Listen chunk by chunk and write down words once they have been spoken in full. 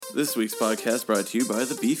This week's podcast brought to you by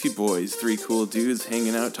the Beefy Boys, three cool dudes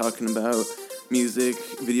hanging out talking about music,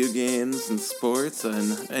 video games, and sports,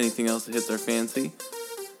 and anything else that hits our fancy.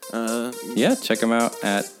 Check them out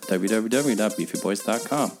at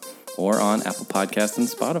www.beefyboys.com or on Apple Podcasts and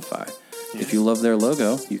Spotify. Yeah. If you love their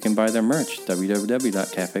logo, you can buy their merch,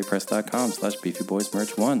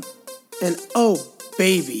 www.cafepress.com/beefyboysmerch1. And oh,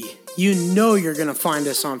 baby, you know you're going to find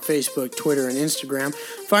us on Facebook, Twitter, and Instagram.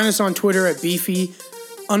 Find us on Twitter at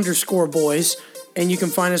Beefy_Boys, and you can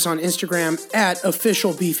find us on Instagram at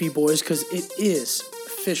Official Beefy Boys, because it is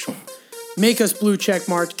official. Make us blue check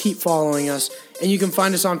marked, keep following us, and you can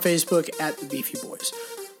find us on Facebook at the Beefy Boys.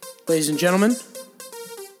 Ladies and gentlemen,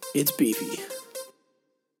 it's Beefy.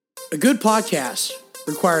 A good podcast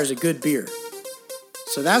requires a good beer.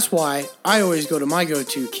 So that's why I always go to my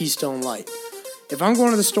go-to, Keystone Light. If I'm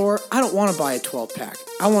going to the store, I don't want to buy a 12-pack.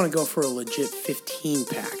 I want to go for a legit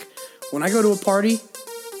 15-pack. When I go to a party,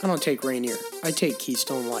 I don't take Rainier. I take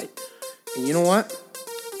Keystone Light. And you know what?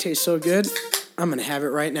 It tastes so good, I'm going to have it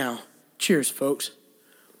right now. Cheers, folks.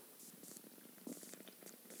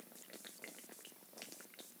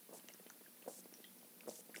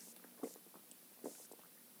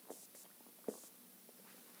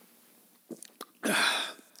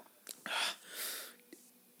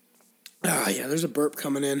 Yeah, there's a burp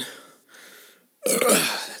coming in.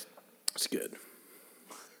 That's good.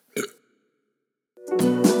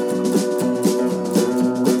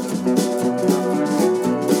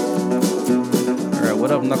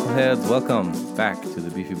 What up, knuckleheads? Welcome back to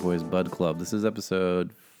the Beefy Boys Bud Club. This is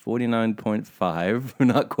episode 49.5. We're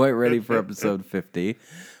not quite ready for episode 50,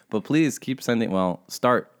 but please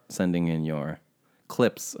start sending in your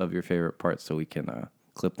clips of your favorite parts so we can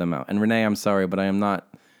clip them out. And Renee, I'm sorry, but I am not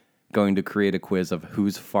going to create a quiz of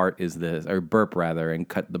whose fart is this, or burp rather, and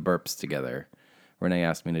cut the burps together. Renee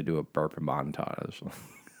asked me to do a burp montage.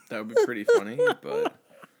 That would be pretty funny, but...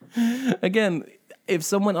 Again, if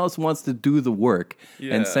someone else wants to do the work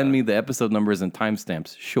and send me the episode numbers and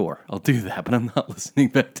timestamps, sure, I'll do that. But I'm not listening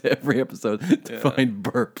back to every episode to find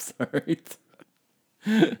burps. All right.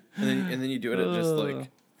 And then you do it at just like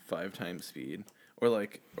 5 times speed, or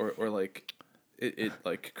it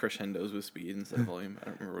like crescendos with speed instead of volume. I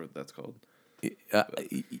don't remember what that's called.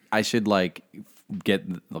 I should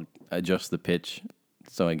adjust the pitch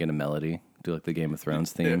so I get a melody. Do like the Game of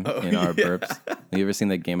Thrones theme in our burps. Have you ever seen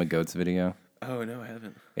that Game of Goats video? Oh, no, I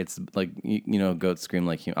haven't. It's like, goats scream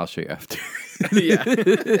like I'll show you after. Yeah.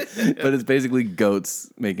 But it's basically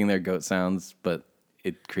goats making their goat sounds, but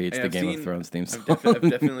it creates the Game of Thrones theme song. I've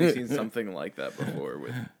definitely seen something like that before.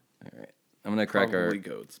 With all right. I'm going to crack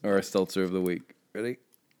our seltzer of the week. Ready?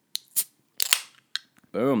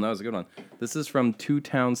 Boom, that was a good one. This is from Two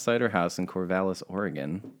Town Cider House in Corvallis,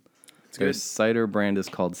 Oregon. Their cider brand is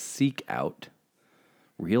called Seek Out.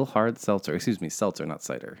 Real hard seltzer. Excuse me, seltzer, not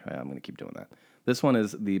cider. I'm going to keep doing that. This one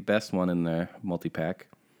is the best one in their multi-pack.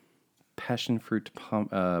 Passion fruit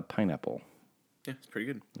pineapple. Yeah, it's pretty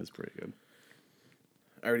good. It's pretty good.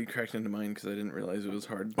 I already cracked into mine because I didn't realize it was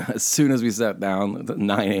hard. As soon as we sat down at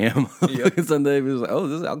 9 a.m. Sunday, we was like, oh,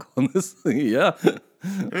 there's alcohol in this thing. Yeah.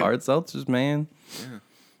 Hard seltzers, man. Yeah.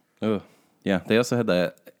 Oh, yeah. They also had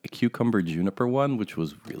that cucumber juniper one, which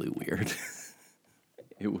was really weird.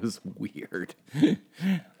 It was weird.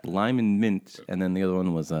 Lime and mint, and then the other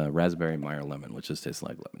one was raspberry Meyer lemon, which just tastes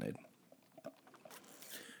like lemonade.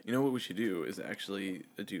 You know what we should do is actually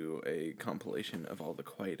do a compilation of all the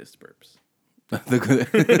quietest burps.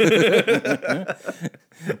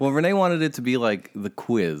 Well, Renee wanted it to be like the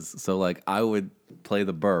quiz, so like I would play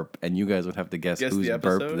the burp, and you guys would have to guess whose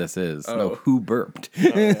burp this is. Oh. No, who burped?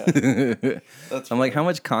 Oh, yeah. I'm like, how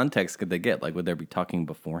much context could they get? Like, would they be talking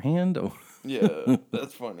beforehand? Or yeah,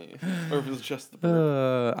 that's funny. Or if it was just the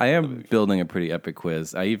burp. I am building a pretty epic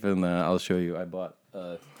quiz. I even, I'll show you. I bought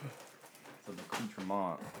some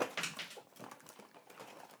accoutrement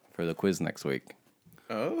for the quiz next week.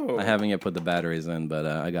 Oh. I haven't yet put the batteries in, but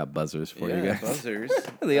I got buzzers for you guys. Buzzers.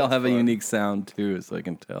 They all have a unique sound too, so I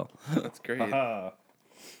can tell. That's great. I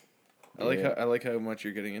like how much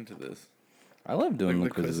you're getting into this. I love doing the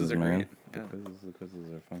quizzes, man. Yeah. The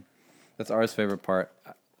quizzes are fun. That's R's favorite part.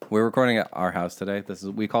 We're recording at our house today.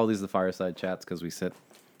 We call these the fireside chats because we sit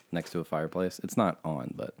next to a fireplace. It's not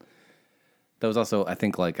on, but that was also, I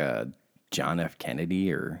think, like John F.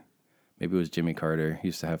 Kennedy or maybe it was Jimmy Carter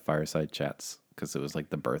used to have fireside chats because it was like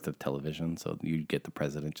the birth of television. So you'd get the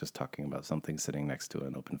president just talking about something sitting next to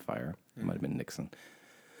an open fire. It might have been Nixon.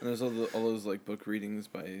 And there's all those like book readings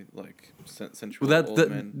by like century old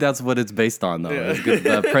men. That's what it's based on, though. Yeah.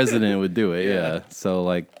 The president would do it. Yeah. So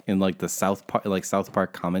like in like the South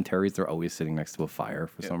Park commentaries, they're always sitting next to a fire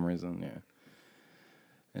for some reason. Yeah.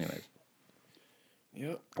 Anyways.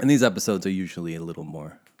 Yep. And these episodes are usually a little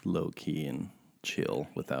more low key and chill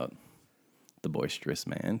without the boisterous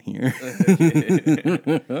man here.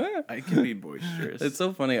 I can be boisterous. It's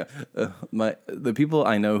so funny. The people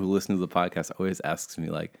I know who listen to the podcast always asks me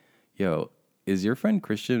like, "Yo, is your friend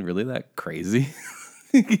Christian really that crazy?"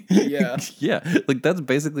 Yeah. Yeah. Like that's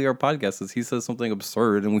basically our podcast. Is he says something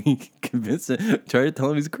absurd and we convince him, try to tell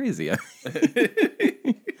him he's crazy.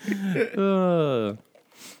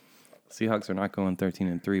 Seahawks are not going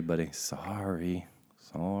 13-3, buddy. Sorry.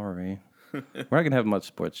 We're not gonna have much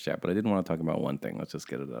sports chat, but I did want to talk about one thing. Let's just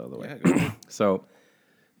get it out of the way. Yeah, go ahead. So,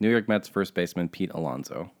 New York Mets first baseman Pete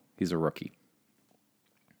Alonso. He's a rookie.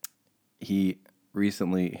 He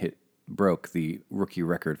recently broke the rookie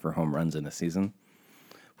record for home runs in a season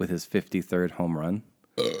with his 53rd home run.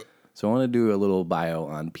 So I want to do a little bio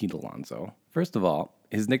on Pete Alonso. First of all,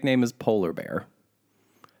 his nickname is Polar Bear.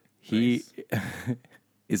 He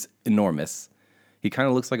is enormous. He kind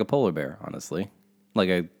of looks like a polar bear, honestly.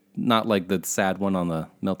 Not like the sad one on the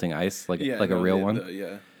melting ice, a real one.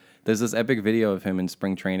 Yeah. There's this epic video of him in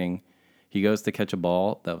spring training. He goes to catch a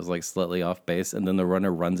ball that was like slightly off base, and then the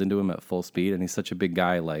runner runs into him at full speed, and he's such a big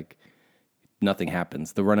guy, like nothing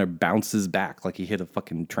happens. The runner bounces back like he hit a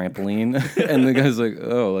fucking trampoline, and the guy's like,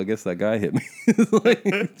 "Oh, I guess that guy hit me."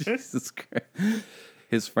 Like, Jesus Christ.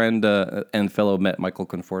 His friend and fellow Met Michael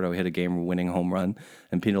Conforto hit a game-winning home run,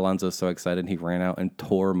 and Pete Alonso was so excited he ran out and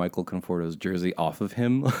tore Michael Conforto's jersey off of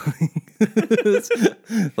him.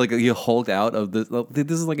 Like he hulked out of this.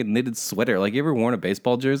 This is like a knitted sweater. Like, you ever worn a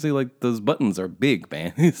baseball jersey? Like, those buttons are big,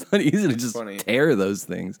 man. It's not easy to just tear those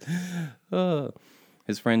things.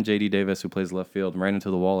 His friend J.D. Davis, who plays left field, ran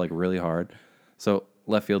into the wall like really hard. So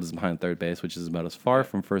left field is behind third base, which is about as far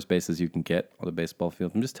from first base as you can get on the baseball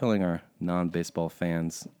field. I'm just telling our non-baseball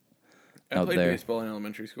fans out there. I played baseball in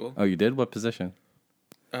elementary school. Oh, you did? What position?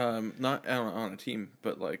 Not on a team,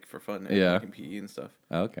 but like for fun. Yeah. Like in PE and stuff.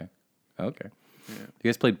 Oh, okay. Yeah. You Yeah.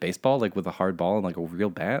 guys played baseball like with a hard ball and like a real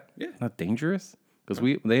bat? Yeah. Not dangerous?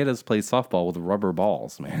 Because they had us play softball with rubber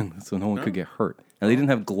balls, man, so no one could get hurt. And they didn't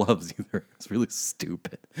have gloves either. It's really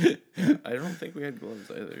stupid. I don't think we had gloves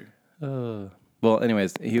either. Well,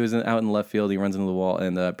 anyways, he was out in left field. He runs into the wall,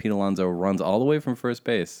 and Pete Alonso runs all the way from first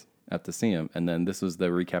base out to see him. And then this was the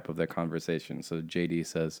recap of their conversation. So JD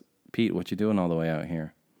says, "Pete, what you doing all the way out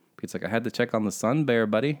here?" Pete's like, "I had to check on the sun bear,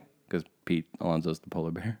 buddy," because Pete Alonso's the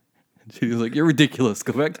polar bear. And JD's like, "You're ridiculous.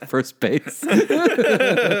 Go back to first base."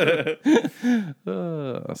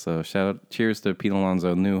 So cheers to Pete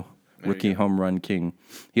Alonso, new rookie home run king.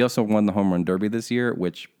 He also won the home run derby this year,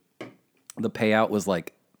 which the payout was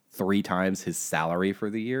like 3 times his salary for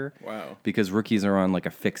the year. Wow. Because rookies are on like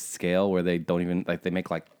a fixed scale where they don't even like, they make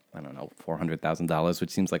like, I don't know, $400,000, which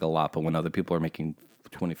seems like a lot, but when other people are making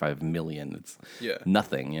 $25 million, it's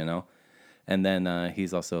nothing, you know. And then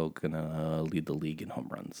he's also gonna lead the league in home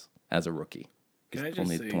runs as a rookie. Can I just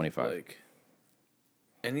only say 25. Like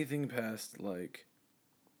anything past like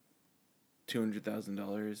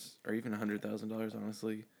 $200,000 or even $100,000,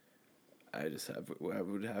 honestly, I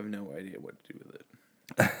would have no idea what to do with it.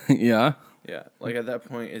 Yeah. Yeah, like at that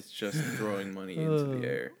point, it's just throwing money into the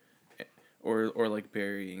air, or like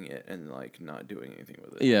burying it and like not doing anything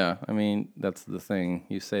with it. Yeah, I mean that's the thing.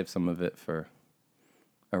 You save some of it for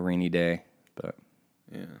a rainy day, but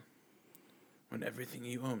yeah, when everything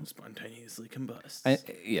you own spontaneously combusts,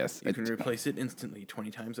 yes, you can replace it instantly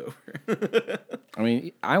 20 times over. I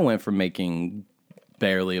mean, I went from making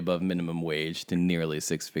barely above minimum wage to nearly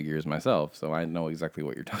 6 figures myself, so I know exactly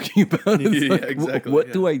what you're talking about. Yeah, like, exactly.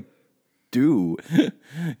 What do I do?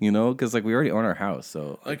 You know, because like we already own our house,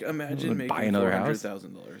 so like imagine making buy another house.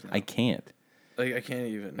 $400,000. I can't. Like I can't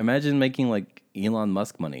even imagine making like Elon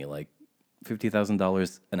Musk money, like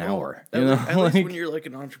 $50,000 an hour. You know, at least when you're like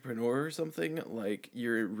an entrepreneur or something, like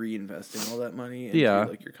you're reinvesting all that money into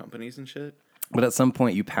like your companies and shit. But at some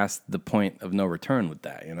point, you pass the point of no return with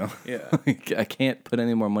that, you know? Yeah. I can't put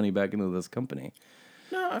any more money back into this company.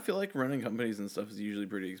 No, I feel like running companies and stuff is usually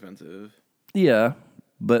pretty expensive. Yeah,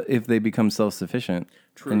 but if they become self-sufficient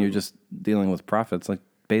and you're just dealing with profits, like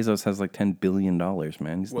Bezos has like $10 billion,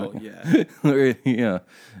 man. He's yeah.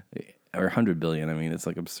 Or $100 billion. I mean, it's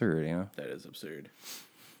like absurd, you know? That is absurd.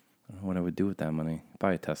 I don't know what I would do with that money.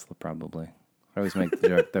 Buy a Tesla, probably. I always make the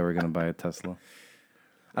joke that we're going to buy a Tesla.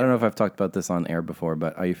 I don't know if I've talked about this on air before,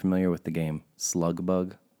 but are you familiar with the game Slug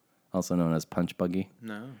Bug, also known as Punch Buggy?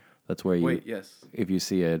 No. That's where you, yes. If you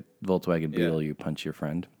see a Volkswagen Beetle, you punch your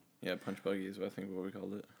friend. Yeah, Punch Buggy is what I think what we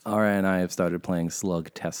called it. Aura and I have started playing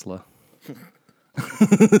Slug Tesla.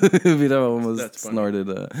 Vito almost That's funny. snorted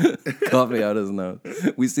coffee out his nose.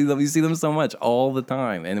 We see them so much all the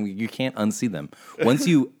time, and you can't unsee them. Once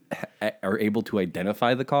you are able to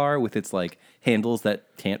identify the car with its like handles that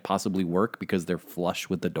can't possibly work because they're flush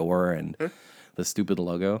with the door and the stupid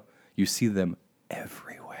logo, you see them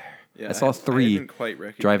everywhere. Yeah, I saw I three haven't quite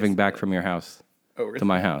recognized driving back that. from your house Oh, really? to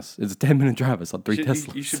my house. It's a 10-minute drive. I saw three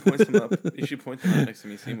Teslas. You should point them up. You should point them up next to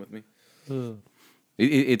me. See them with me.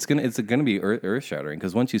 It's gonna be earth shattering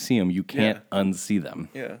because once you see them, you can't unsee them.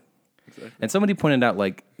 Yeah, exactly. And somebody pointed out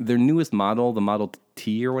like their newest model, the Model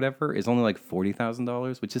T or whatever, is only like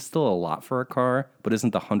 $40,000, which is still a lot for a car, but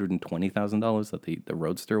isn't the $120,000 that the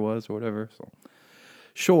Roadster was or whatever. So,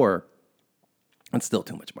 sure, it's still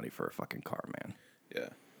too much money for a fucking car, man. Yeah,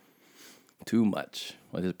 Too much.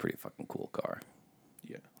 Well, it is a pretty fucking cool car.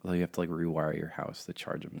 yeah. Although you have to like rewire your house to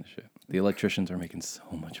charge them and shit. The electricians are making so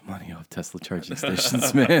much money off Tesla charging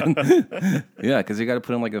stations, man. Yeah, because you got to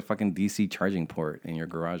put in like a fucking DC charging port in your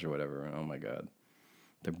garage or whatever. And oh my god,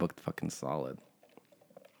 they're booked fucking solid.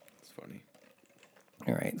 It's funny.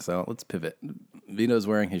 All right, so let's pivot. Vito's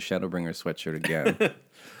wearing his Shadowbringer sweatshirt again.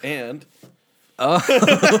 And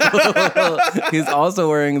He's also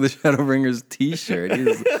wearing the Shadowbringers t-shirt.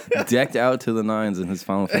 He's decked out to the nines in his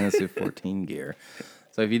Final Fantasy XIV gear.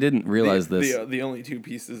 So if you didn't realize this... the only two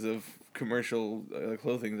pieces of commercial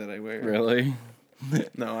clothing that I wear. Really?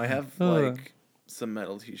 No, I have like some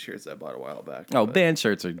metal T-shirts I bought a while back. Oh, but- band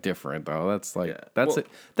shirts are different though. That's like Yeah.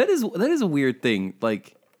 that is a weird thing.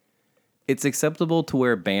 Like it's acceptable to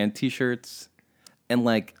wear band t-shirts and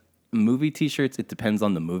like movie t-shirts, it depends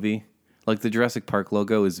on the movie. Like the Jurassic Park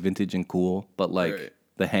logo is vintage and cool, but like Right.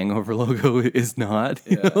 the Hangover logo is not,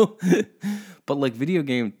 you Yeah. know? But like video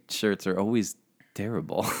game shirts are always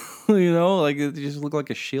terrible. You know? Like they just look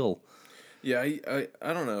like a shill. Yeah,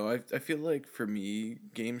 I don't know. I feel like for me,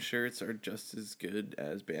 game shirts are just as good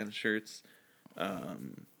as band shirts.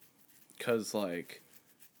 'Cause like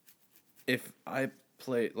if I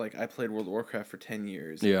played World of Warcraft for 10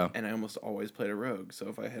 years, Yeah. and I almost always played a rogue. So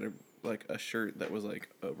if I had a shirt that was like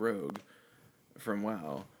a rogue from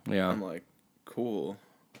WoW, Yeah. I'm like, cool.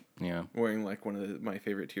 Yeah. Wearing like one of my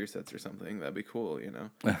favorite tier sets or something, that'd be cool, you know?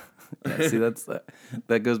 Yeah, see,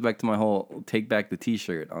 that goes back to my whole take back the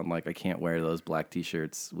T-shirt on like I can't wear those black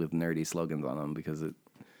T-shirts with nerdy slogans on them because it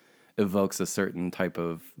evokes a certain type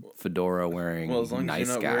of fedora wearing Well, as long nice as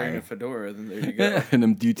you're not guy wearing a fedora, then there you go. and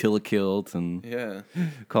them Dutilakilt and Yeah.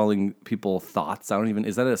 calling people thoughts.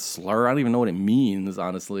 Is that a slur? I don't even know what it means.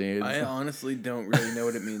 Honestly, I honestly don't really know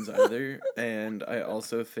what it means either, and I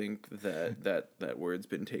also think that word's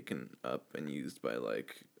been taken up and used by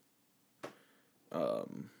like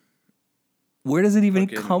where does it even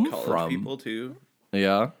fucking come college from? people too.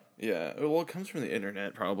 Yeah, Yeah, well, it comes from the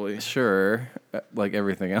internet probably. sure, like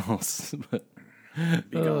everything else. But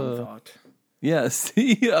Begone thought. yeah,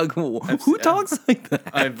 see, who talks like that?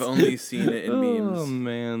 I've only seen it in memes. Oh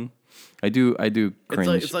man, I do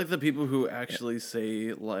cringe. It's like the people who actually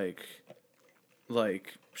say like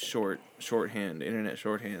shorthand, internet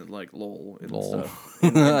shorthand, like lol and Lol. stuff. in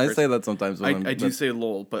I person. say that sometimes. When I do say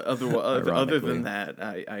lol, but other Ironically. than that,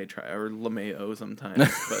 I try or LMAO sometimes.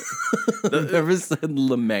 But I've never said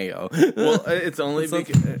LeMayo. well, it's only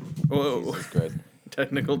because whoa, Jesus Christ.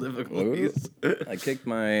 technical difficulties. I kicked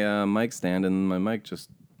my mic stand and my mic just.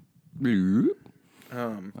 My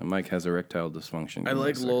mic has erectile dysfunction. I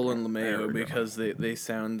like lol and There LMAO we go. because they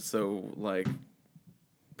sound so like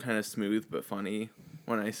kind of smooth but funny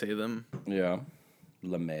when I say them. Yeah.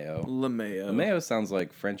 LeMayo. LMAO. LeMayo sounds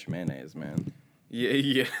like French mayonnaise, man.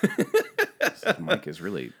 Yeah. This mic is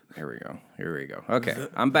really. Here we go. Okay,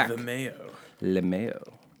 I'm back. The mayo. LeMayo.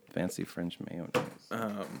 Fancy French mayonnaise.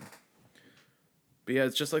 But yeah,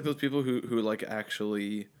 it's just like those people who like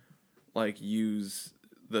actually like use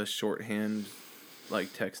the shorthand like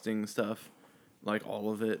texting stuff, like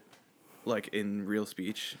all of it, like in real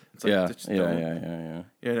speech. It's like, Yeah. just don't, Yeah.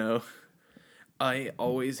 You know, I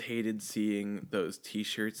always hated seeing those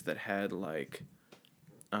T-shirts that had like,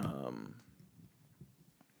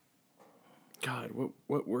 God,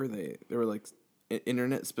 what were they? They were like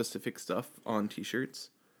internet specific stuff on T-shirts,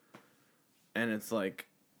 and it's like,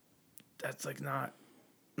 that's like not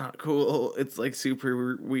cool. It's like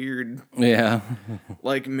super weird. Yeah.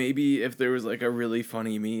 Like maybe if there was like a really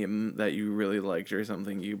funny meme that you really liked or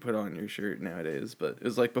something, you put on your shirt nowadays. But it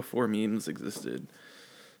was like before memes existed.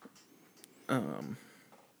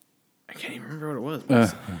 I can't even remember what it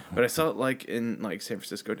was, but I saw it like in like San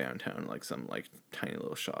Francisco downtown, like some like tiny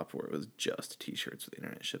little shop where it was just T-shirts with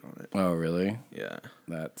internet shit on it. Oh, really? Yeah,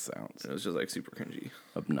 That sounds it was just like super cringy.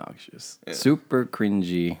 obnoxious. Yeah. Super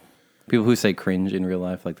cringy. People who say cringe in real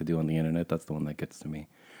life, like they do on the internet, that's the one that gets to me.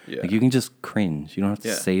 Yeah. Like you can just cringe. You don't have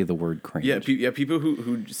to say the word cringe. Yeah, people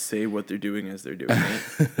who say what they're doing as they're doing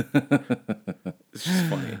it. It's just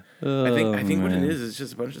funny. I think what it is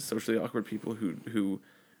just a bunch of socially awkward people who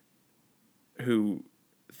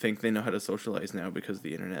think they know how to socialize now because of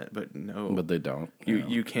the internet, but no. But they don't.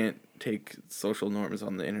 You can't take social norms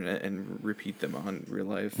on the internet and repeat them on real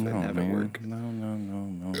life and have it work.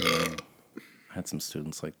 No. I had some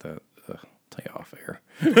students like that. I'll tell you off air.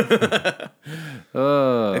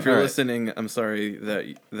 If you're listening, I'm sorry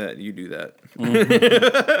that you do that.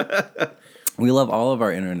 We love all of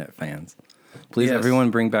our internet fans. Please, everyone,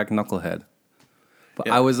 bring back Knucklehead. But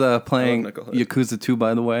I was playing Yakuza 2,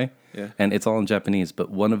 by the way, and it's all in Japanese. But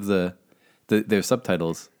one of their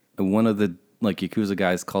subtitles, one of the Yakuza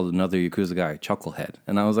guys called another Yakuza guy Chucklehead,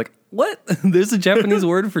 and I was like, "What? There's a Japanese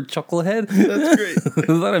word for Chucklehead? That's great." I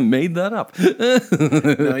thought I made that up.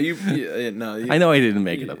 No, I know I didn't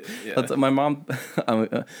make it up. Yeah. That's, my mom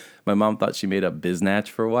thought she made up Biznatch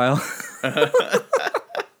for a while.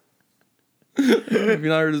 Have you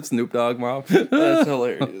not heard of Snoop Dogg, Mom? That's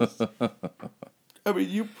hilarious. I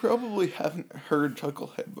mean, you probably haven't heard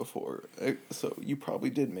Chucklehead before, so you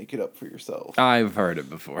probably did make it up for yourself. I've heard it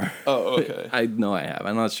before. Oh, okay. I know I have.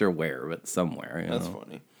 I'm not sure where, but somewhere. That's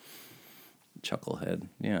funny. Chucklehead.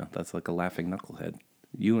 Yeah, that's like a laughing knucklehead.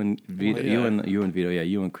 You and Vito, you and Vito,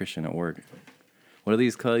 you and Christian at work. What are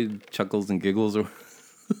these called? Chuckles and giggles, or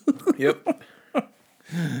Yep.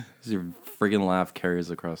 your friggin' laugh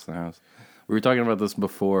carries across the house. We were talking about this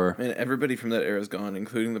before. And everybody from that era is gone,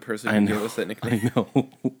 including the person who gave us that nickname. I know.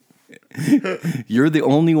 You're the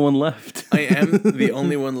only one left. I am the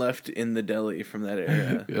only one left in the deli from that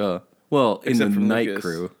era. Yeah. Well, Except in the from night Lucas.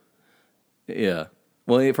 crew. Yeah.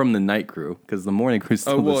 Well, from the night crew, because the morning crew's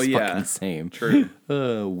still the fucking same. True.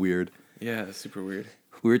 Weird. Yeah, super weird.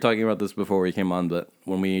 We were talking about this before we came on, but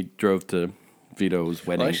when we drove to Vito's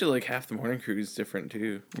wedding. Well, actually, half the morning crew is different,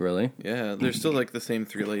 too. Really? Yeah, there's still, the same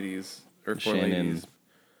 3 ladies. Or 4 Shannon,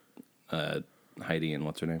 ladies. Heidi, and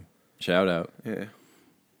what's her name? Shout out. Yeah.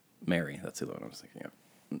 Mary. That's the one I was thinking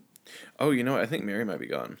of. Oh, you know what? I think Mary might be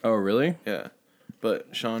gone. Oh, really? Yeah. But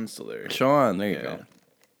Sean's still there. Sean, there you go.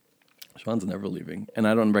 Sean's never leaving. And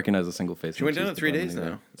I don't recognize a single face. She went down in 3 days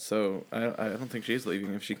now. So I don't think she's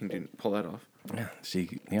leaving if she can pull that off.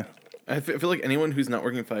 Yeah. I feel like anyone who's not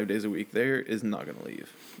working 5 days a week there is not going to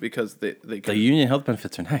leave. Because they can. The union health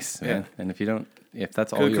benefits are nice, man. And if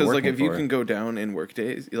that's all you're working if you for. can go down in work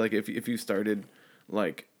days, if you started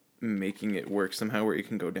making it work somehow where you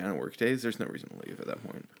can go down in work days, there's no reason to leave at that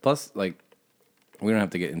point. Plus, we don't have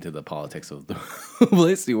to get into the politics of the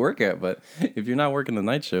place you work at, but if you're not working the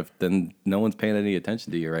night shift, then no one's paying any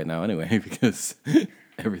attention to you right now anyway, because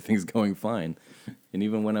everything's going fine. And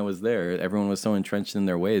even when I was there, everyone was so entrenched in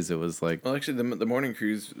their ways. It was like, well, actually, the morning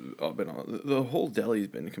crew's all been the whole deli's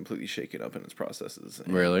been completely shaken up in its processes.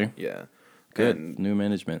 And, really? Yeah. Good. And, new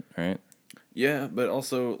management, right? Yeah, but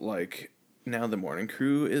also now the morning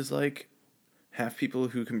crew is half people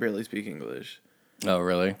who can barely speak English. Oh,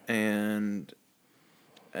 really? And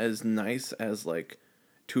as nice as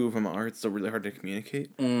 2 of them are, it's still really hard to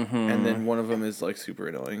communicate. Mm-hmm. And then one of them is super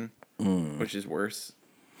annoying, which is worse.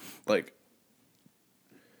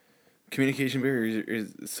 Communication barrier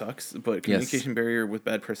sucks, but communication barrier with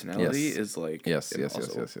bad personality is yes.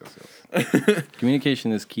 impossible.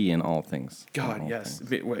 Communication is key in all things. God, yes.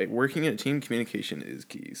 Working in a team, communication is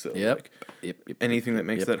key. So Yep. anything that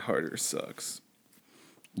makes that harder sucks.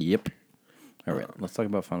 Yep. All right, let's talk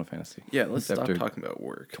about Final Fantasy. Yeah, let's stop talking about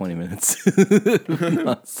work. 20 minutes.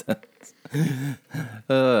 Nonsense.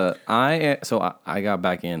 I got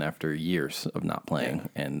back in after years of not playing,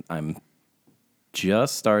 and I'm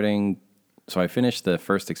just starting. So I finished the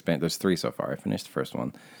first expansion. There's 3 so far. I finished the first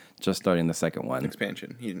one. Just starting the second one.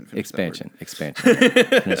 Expansion. You didn't finish Expansion.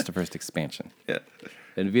 Finished the first expansion. Yeah.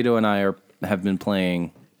 And Vito and I have been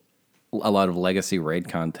playing a lot of legacy raid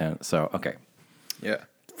content. So, okay. Yeah.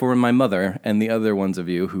 For my mother and the other ones of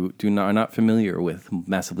you who are not familiar with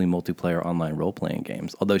massively multiplayer online role-playing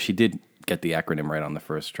games, although she did get the acronym right on the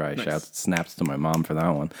first try. Nice. Shouts, snaps to my mom for that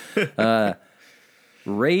one.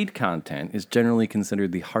 Raid content is generally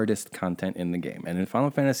considered the hardest content in the game. And in Final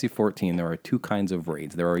Fantasy XIV, there are 2 kinds of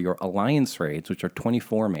raids. There are your Alliance raids, which are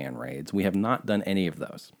 24-man raids. We have not done any of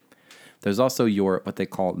those. There's also your, what they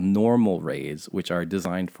call normal raids, which are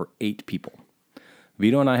designed for 8 people.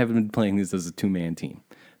 Vito and I have been playing these as a 2-man team.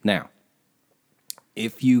 Now,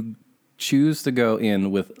 if you choose to go in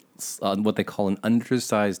with what they call an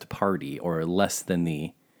undersized party, or less than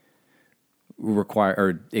the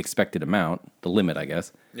expected amount, the limit, I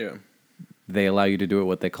guess. Yeah. They allow you to do it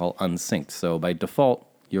what they call unsynced. So by default,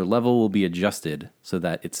 your level will be adjusted so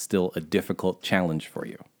that it's still a difficult challenge for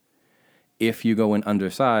you. If you go in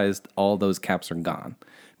undersized, all those caps are gone.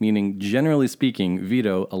 Meaning, generally speaking,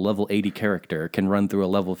 Vito, a level 80 character, can run through a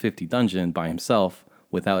level 50 dungeon by himself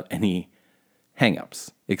without any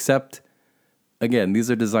hangups. Except, again, these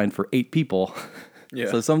are designed for 8 people. Yeah.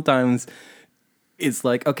 So sometimes it's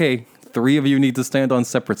like, okay, 3 of you need to stand on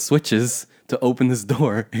separate switches to open this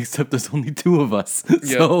door, except there's only 2 of us.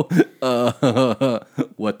 So,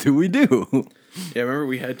 what do we do? Yeah, I remember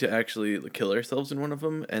we had to actually kill ourselves in one of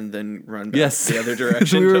them and then run back Yes. the other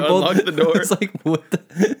direction to unlock the door. It's like, what the?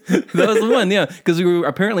 That was the one, yeah. Because we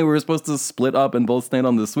were supposed to split up and both stand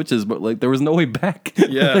on the switches, but like there was no way back.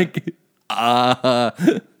 Yeah. Like,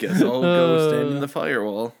 Guess I'll go stand in the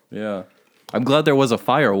firewall. yeah. I'm glad there was a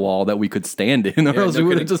firewall that we could stand in, or else no we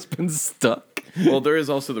would have kidding. just been stuck. Well, there is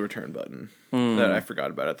also the return button that I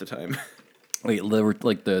forgot about at the time. Wait,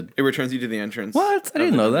 like the It returns you to the entrance. what? I didn't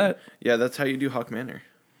of the know dungeon. that. Yeah, that's how you do Hawk Manor.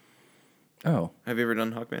 Oh, Have you ever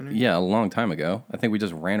done Hawk Manor? yeah, a long time ago. I think we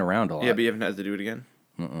just ran around a lot. Yeah, but you haven't had to do it again.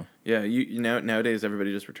 Yeah, nowadays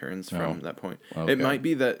everybody just returns from that point. Okay. It might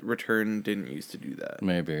be that Return didn't used to do that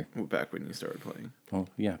Maybe. back when you started playing. Well,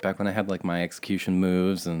 yeah, back when I had like my execution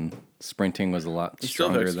moves and sprinting was a lot You still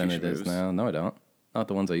have stronger than it execution is moves. now. No, I don't. Not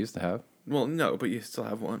the ones I used to have. Well, no, but you still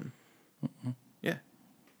have one. Yeah,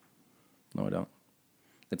 No, I don't.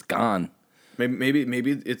 It's gone. maybe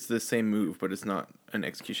it's the same move, but it's not an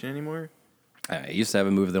execution anymore. I used to have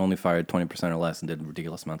a move that only fired 20% or less and did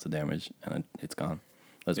ridiculous amounts of damage, and it's gone.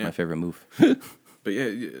 That's Yeah. my favorite move. But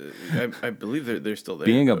yeah, I believe they're still there.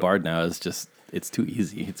 Being a but- bard now is just, it's too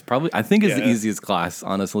easy. It's probably, I think it's the Yeah. easiest class,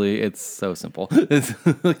 honestly. It's so simple. It's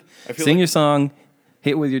like, feel sing like- your song,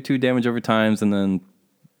 hit with your 2 damage over times, and then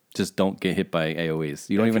just don't get hit by AoEs.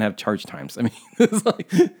 You don't even have charge times. I mean, it's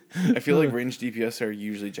like, I feel like ranged DPS are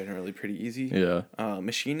usually generally pretty easy. yeah.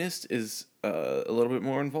 Machinist is a little bit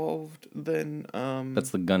more involved than That's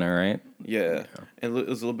the gunner, right? yeah, and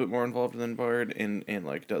is a little bit more involved than Bard and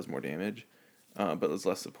like does more damage, but there's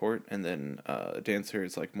less support. And then Dancer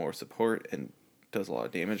is like more support and does a lot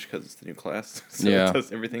of damage because it's the new class, so Yeah. it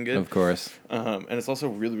does everything good. Of course. And it's also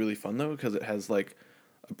really really fun though because it has like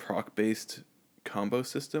a proc based combo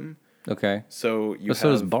system. Okay. So you But so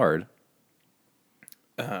does have Bard.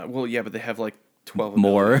 well yeah, but they have like 12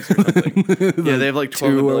 More. abilities or something. Yeah, they have like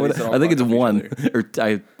 12 Two or abilities. whatever. that all I think it's knock off each 1 other.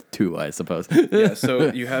 or 2, I suppose. Yeah,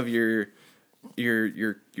 so you have your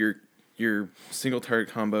single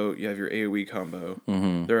target combo, you have your AoE combo.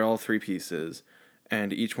 Mm-hmm. They're all 3 pieces,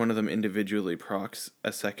 and each one of them individually procs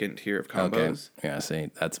a second tier of combos. Okay. Yeah, see,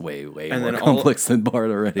 that's way And more then complex than Bard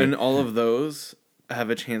already. And all of those have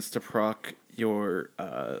a chance to proc your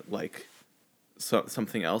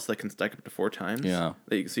something else that can stack up to 4 times. Yeah.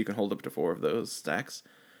 So you can hold up to 4 of those stacks,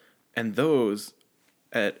 and those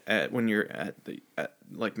at when you're at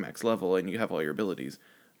like max level and you have all your abilities,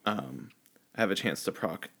 have a chance to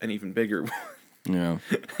proc an even bigger one. Yeah.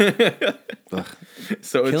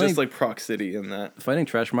 So it's Killing- just like proc city in that. Fighting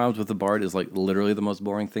trash mobs with the Bard is like literally the most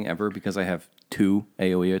boring thing ever because I have 2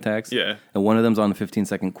 AoE attacks. Yeah. And one of them's on a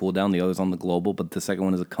 15-second cooldown, the other's on the global, but the second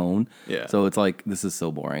one is a cone. Yeah. So it's like, this is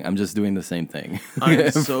so boring. I'm just doing the same thing.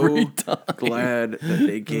 I'm so every time. glad that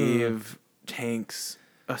they gave tanks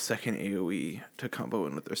a second AoE to combo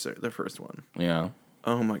in with their first one. Yeah.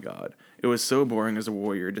 Oh my god. It was so boring as a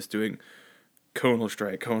warrior just doing conal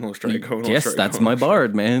strike, conal strike, conal strike. Yes, that's conal my strike.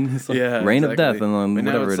 Bard, man. It's like Yeah, Rain of exactly. Death and then But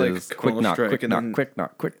now whatever it's it like is. Quick Conal knock, Strike, quick and knock, then quick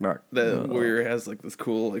knock, quick knock. The warrior has like this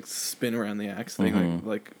cool like spin around the axe thing, Mm-hmm.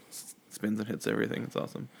 like spins and hits everything. It's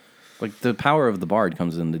awesome. Like the power of the Bard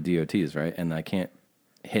comes in the DOTs, right? And I can't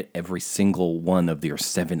hit every single one of your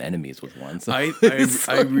 7 enemies with one. So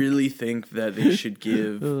I really think that they should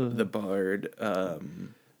give the bard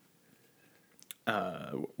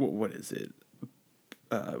what is it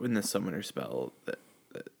in the summoner spell that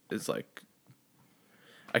is like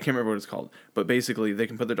I can't remember what it's called, but basically they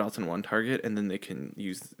can put their dots on one target and then they can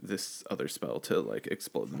use this other spell to like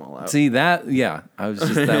explode them all out. see that, yeah, I was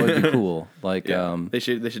just that would be cool. Like Yeah. They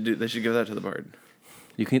should give that to the bard.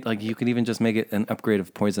 you could even just make it an upgrade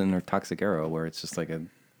of poison or toxic arrow where it's just like a An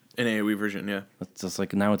AoE version, yeah. it's just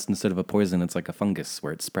like now it's instead of a poison it's like a fungus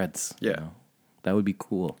where it spreads. you Yeah. know? That would be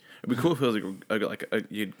cool. It'd be cool if it was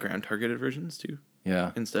you had ground targeted versions too.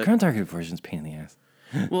 Yeah. Instead- Ground targeted version's a pain in the ass.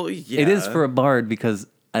 Well, yeah. It is for a bard because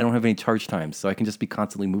I don't have any charge times, so I can just be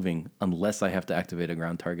constantly moving unless I have to activate a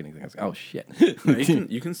ground targeting thing. I was like, oh shit. No,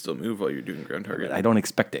 you can still move while you're doing ground target. I don't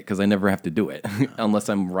expect it because I never have to do it unless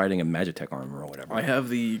I'm riding a Magitech armor or whatever. I have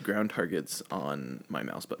the ground targets on my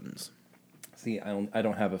mouse buttons. See, I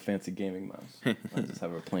don't have a fancy gaming mouse. I just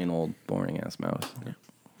have a plain old boring ass mouse.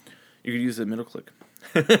 You could use a middle click.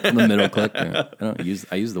 The middle click. Yeah.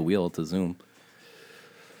 I use the wheel to zoom.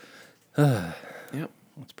 Yep.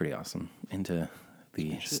 It's pretty awesome. Into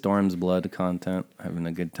the Storm's Blood content, having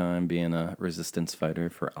a good time being a resistance fighter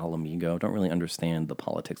for Alamigo. Don't really understand the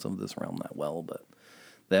politics of this realm that well, but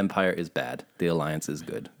the Empire is bad. The Alliance is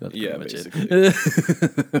good. That's pretty much basically.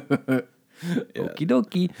 it. Okie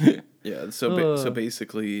dokie. Yeah, so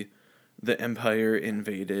basically, the Empire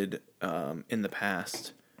invaded in the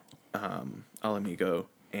past Alamigo,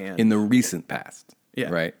 and In the recent past. Yeah.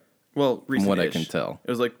 Right? well, From what I can tell. it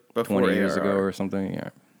was like before 20 years ago ARR. or something. Yeah.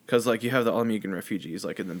 Because like you have the Alamigan refugees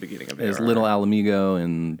like in the beginning of There's ARR. Little Alamigo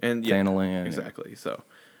and yeah, Thanalan. exactly. So,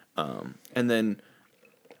 and then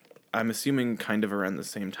I'm assuming kind of around the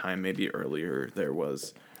same time, maybe earlier, there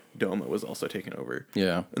was Doma was also taken over.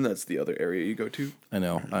 Yeah. And that's the other area you go to. I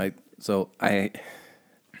know.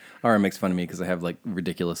 Ara makes fun of me because I have like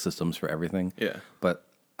ridiculous systems for everything. Yeah. But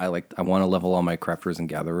I want to level all my crafters and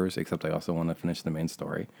gatherers, except I also want to finish the main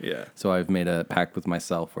story. Yeah. So I've made a pact with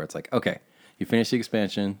myself where it's like, okay, you finish the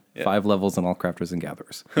expansion, Yeah. 5 levels in all crafters and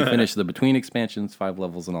gatherers. You finish the between expansions, 5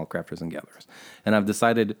 levels in all crafters and gatherers. And I've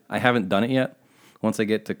decided I haven't done it yet. Once I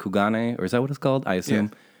get to Kugane, or is that what it's called? I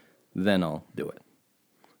assume. Then I'll do it.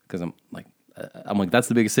 Because I'm like, that's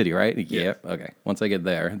the biggest city, right? Yeah. Okay. Once I get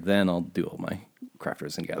there, then I'll do all my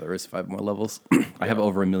crafters and gatherers, 5 more levels. I have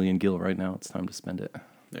over 1 million gil right now. It's time to spend it.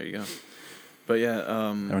 There you go. But yeah, I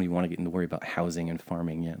don't even want to get into worry about housing and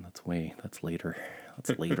farming yet. That's later.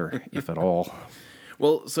 That's later, if at all.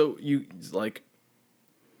 well, so you like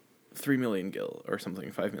 3 million gil or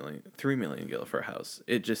something, 5 million, 3 million gil for a house.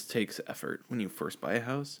 It just takes effort when you first buy a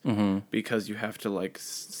house because you have to like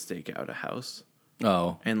stake out a house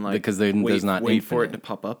Oh, and like because there's not wait infinite. for it to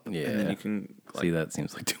pop up, and then Yeah. you can like, See, that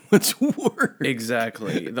seems like too much work.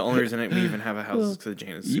 exactly. The only reason we even have a house is because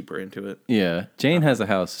Jane is super into it. Yeah, Jane has a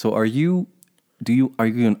house. So are you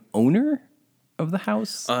an owner of the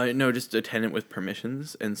house? No, just a tenant with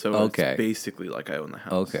permissions, and so Okay. it's basically like I own the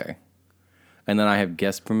house. Okay. And then I have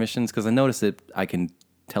guest permissions because I noticed that I can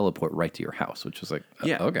teleport right to your house, which was like,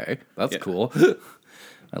 Yeah. okay, that's Yeah. cool.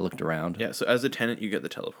 I looked around. Yeah, so as a tenant, you get the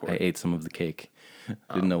teleport. I ate some of the cake.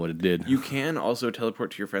 Didn't know what it did. You can also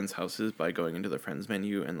teleport to your friends' houses by going into the friends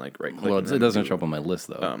menu and like right click. Well, it doesn't show up on my list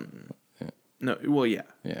though. No, well, yeah.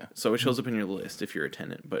 Yeah. So it shows up in your list if you're a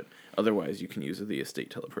tenant, but otherwise you can use the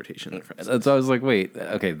estate teleportation. In friends. So I was like, wait,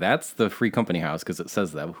 okay, that's the free company house because it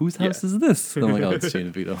says that. Whose house is this? And I'm like, oh, it's Jane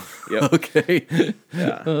and Vito. Yep. Okay.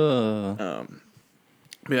 Yeah.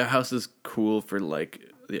 But yeah, house is cool for like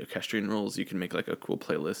the equestrian rules. You can make like a cool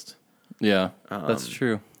playlist, Yeah, that's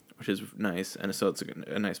true. which is nice, and so it's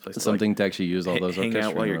a nice place Something to to actually use all like, those hang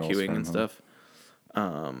out while you're orchestral queuing rules and from,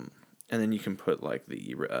 huh? stuff. And then you can put like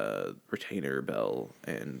the retainer bell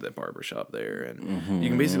and the barbershop there, and you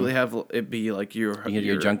can basically have it be like your You get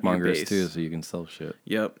your junk mongers base. too, so you can sell shit.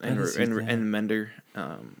 Yep, and That is and, useful. and mender.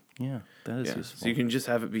 Yeah, that is Yeah, useful. so you can just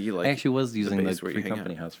have it be like. I actually was using the base where you free hang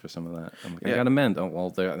company out. house for some of that. I'm like, Yeah. I got to mend. Oh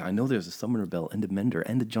well, I know there's a summoner bell and a mender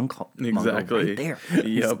and a junk monger Exactly. right there.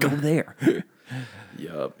 Yep. Let's go there.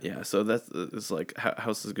 Yup. Yeah. So it's like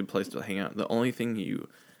house is a good place to hang out. The only thing you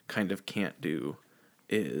kind of can't do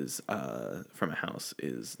is from a house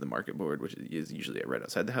is the market board, which is usually right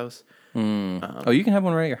outside the house. Oh, you can have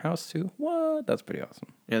one right at your house too. What? That's pretty awesome.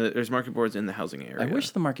 Yeah, there's market boards in the housing area. I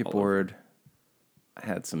wish the market all over. board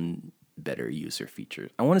had some better user features.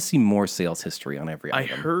 I want to see more sales history on every I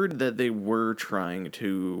item. heard that they were trying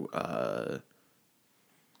to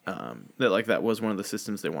that was one of the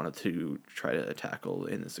systems they wanted to try to tackle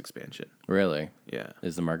in this expansion. Really? Yeah.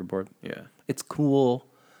 Is the market board? Yeah. It's cool,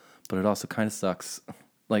 but it also kind of sucks.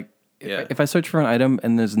 Like, Yeah. if I search for an item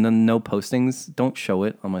and there's no postings, don't show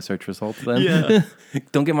it on my search results then. Yeah.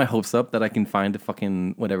 Don't get my hopes up that I can find a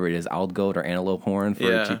fucking, whatever it is, old goat or antelope horn for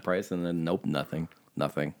Yeah. a cheap price, and then nope, nothing.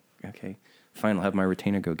 Okay, fine, I'll have my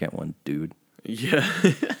retainer go get one, dude. Yeah.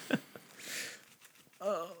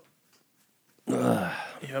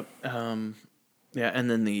 Yep. Yeah, and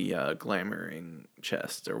then the glamoring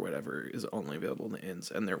chest or whatever is only available in the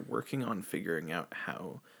inns, and they're working on figuring out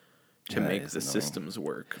how to That make is the annoying. systems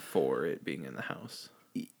work for it being in the house.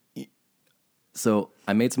 So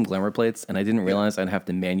I made some glamour plates, and I didn't realize I'd have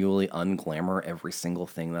to manually unglamour every single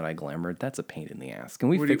thing that I glamored. That's a pain in the ass. Can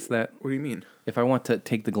we fix that? What do you mean? If I want to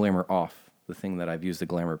take the glamour off the thing that I've used a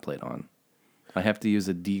glamour plate on, I have to use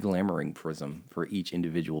a deglamoring prism for each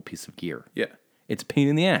individual piece of gear. Yeah. It's a pain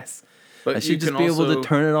in the ass. But I you should just can be able also- to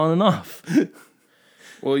turn it on and off.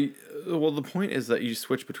 Well, the point is that you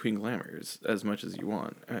switch between glamours as much as you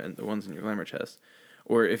want, and the ones in your glamour chest.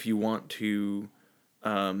 Or if you want to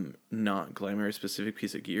not glamour a specific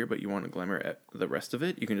piece of gear, but you want to glamour the rest of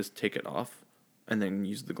it, you can just take it off and then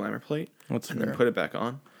use the glamour plate. That's and fair. then put it back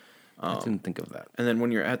on. I didn't think of that. And then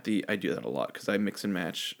when you're at I do that a lot because I mix and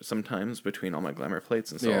match sometimes between all my glamour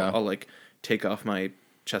plates, and so Yeah. I'll like take off my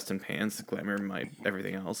chest and pants, glamour my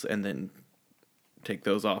everything else, and then take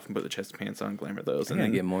those off and put the chest and pants on, glamour those, I and gotta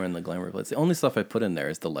then get more in the glamour plates. The only stuff I put in there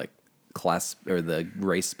is the like class or the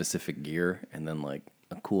race specific gear, and then like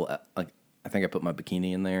a cool like I think I put my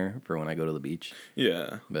bikini in there for when I go to the beach.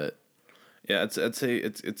 yeah. But Yeah, I'd say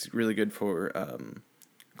it's really good for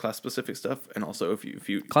class specific stuff, and also if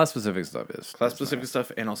you class specific stuff is class specific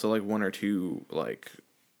stuff, and also like one or two like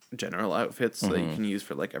general outfits that you can use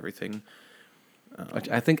for like everything.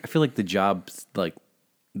 I feel like the job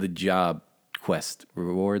quest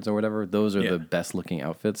rewards or whatever, those are Yeah. the best looking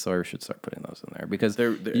outfits. So I should start putting those in there because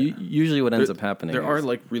They're- usually what ends up happening. There are is-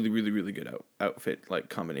 like really really good outfit like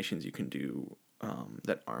combinations you can do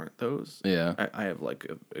that aren't those. Yeah. I have like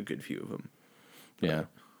a good few of them. Yeah,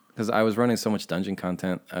 because I was running so much dungeon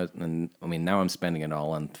content, and I mean now I'm spending it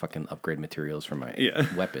all on fucking upgrade materials for my Yeah.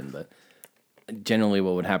 weapon. But generally,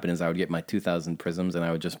 what would happen is I would get my 2,000 prisms, and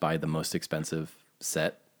I would just buy the most expensive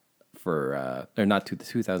set for or not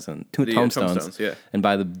 2,000 tombstones, yeah. and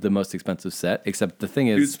buy the most expensive set. Except the thing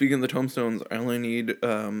Dude, is, speaking of the tombstones, I only need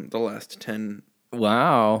the last 10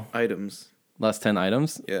 wow, items last 10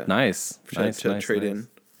 items, Yeah. nice, nice, to nice, trade nice. in.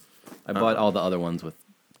 I bought all the other ones with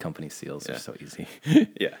company seals. They're Yeah. so easy.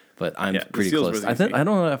 Yeah. But I'm Yeah, the pretty seal's close. really I think easy. I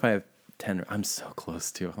don't know if I have 10. I'm so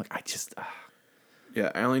close to. I'm like I just.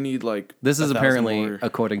 Yeah, I only need like This is 1,000 apparently, more.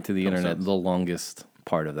 according to the internet, tombstones. the longest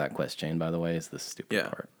part of that quest chain. By the way, is this stupid Yeah.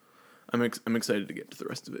 part. I'm excited to get to the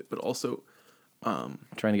rest of it, but also I'm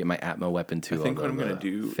trying to get my Atmo weapon too. I think what although I'm gonna the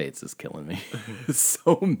do- Fates is killing me.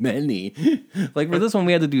 So many. Like for this one,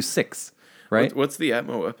 we had to do 6, right? what's the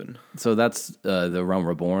Atmo weapon? So that's the Realm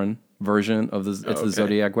Reborn version of the. It's okay. the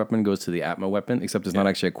Zodiac weapon goes to the Atmo weapon, except it's not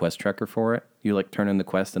actually a quest tracker for it. You like turn in the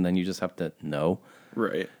quest and then you just have to know.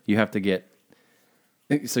 Right. You have to get.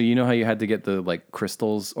 So you know how you had to get the like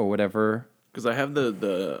crystals or whatever. Because I have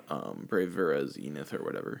the Brave Vera Zenith or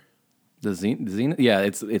whatever. The Zenith, yeah,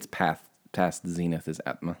 it's past Zenith is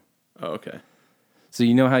Atma. Oh, okay. So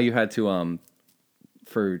you know how you had to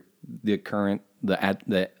for the current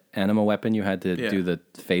the anima weapon you had to Yeah. do the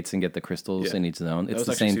fates and get the crystals Yeah. in each zone. It's was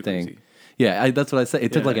the actually same super thing. easy. Yeah, that's what I said.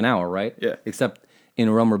 It took Yeah. like an hour, right? Yeah. Except in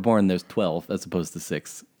Realm Reborn, there's 12 as opposed to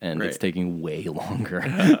 6, and it's Right. taking way longer.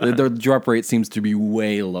 the drop rate seems to be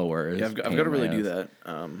way lower. Yeah, I've got to really do that.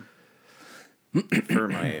 For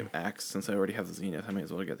my axe, since I already have the Zenith, I might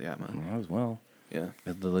as well get the Atma. As well. Yeah.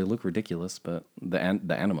 They look ridiculous, but the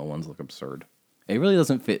anima ones look absurd. It really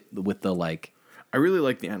doesn't fit with the like I really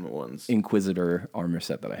like the Anima ones. Inquisitor armor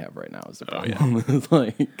set that I have right now. Is the Oh, problem? It's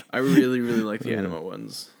like I really like the Anima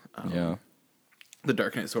ones. yeah, The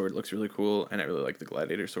Dark Knight sword looks really cool, and I really like the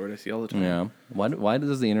Gladiator sword I see all the time. yeah. Why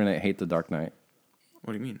does the internet hate the Dark Knight?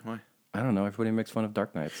 What do you mean? Why? I don't know. Everybody makes fun of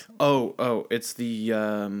Dark Knights. Oh, it's the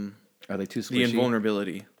Are they too squishy? the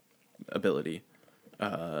invulnerability ability.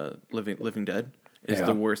 Living Dead is Yeah.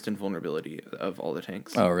 the worst invulnerability of all the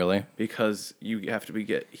tanks. Oh, really? Because you have to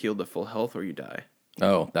get healed to full health or you die.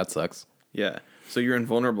 Oh, that sucks. Yeah. So you're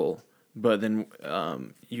invulnerable, but then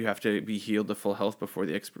you have to be healed to full health before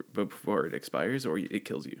before it expires, or it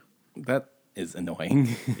kills you. That is annoying.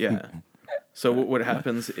 Yeah. So what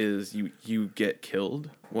happens is you get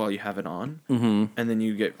killed while you have it on, and then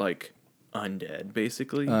you get like undead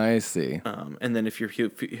basically. I see. And then if you're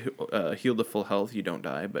healed to full health, you don't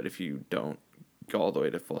die. But if you don't go all the way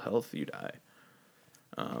to full health, you die.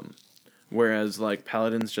 Whereas like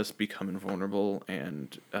paladins just become invulnerable,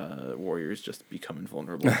 and warriors just become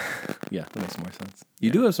invulnerable. Yeah, that makes more sense.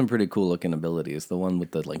 You do have some pretty cool looking abilities. The one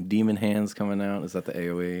with the like demon hands coming out, is that the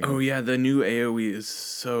AoE? Oh yeah, the new AOE is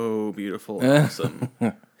so beautiful and awesome.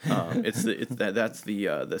 That's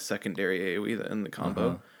the secondary AOE in the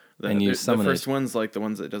combo. And you summon the first it. one's like the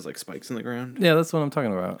ones that does like spikes in the ground, Yeah, that's what I'm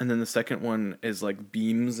talking about. and then the second one is like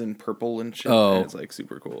beams and purple and shit. Oh. And it's like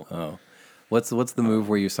super cool. Oh. What's the move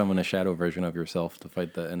where you summon a shadow version of yourself to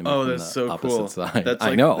fight the enemy Oh, from that's the so opposite cool. side? That's I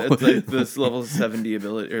like, know. That's like this level 70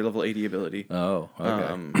 ability or level 80 ability. Oh,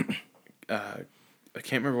 okay. I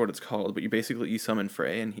can't remember what it's called, but you summon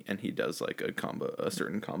Frey and he does like a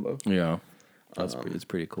certain combo. Yeah, that's it's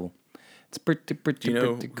pretty cool. It's pretty you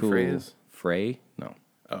know pretty who cool. Frey is? Frey? No.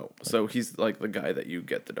 Oh, so he's like the guy that you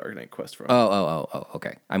get the Dark Knight quest from. Oh.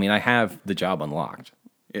 Okay. I mean, I have the job unlocked.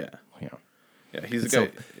 Yeah. Yeah. Yeah, he's the So-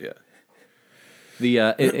 guy. Yeah.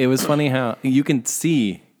 It was funny how you can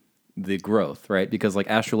see the growth, right? Because like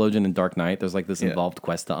Astrologian and Dark Knight, there's like this Yeah. involved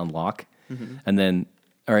quest to unlock, and then,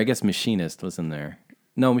 or I guess Machinist was in there.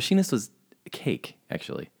 No, Machinist was Cake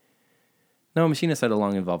actually. No, Machinist had a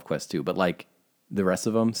long involved quest too, but like the rest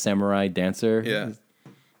of them, Samurai, Dancer. Yeah.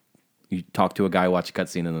 You talk to a guy, watch a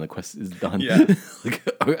cutscene, and then the quest is done. Yeah. Like,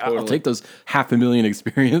 I'll take those 500,000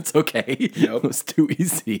 experience. Okay. Yep. It was too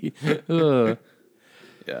easy. Ugh.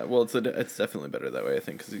 Yeah, well, it's definitely better that way, I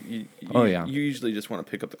think, because you usually just want to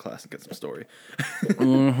pick up the class and get some story.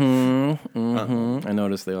 I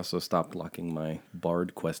noticed they also stopped locking my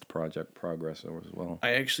Bard Quest project progress as well.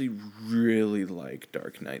 I actually really like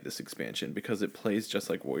Dark Knight, this expansion, because it plays just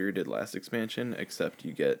like Warrior did last expansion, except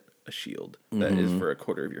you get a shield that is for a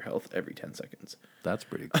quarter of your health every 10 seconds. That's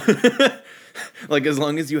pretty cool. Like, as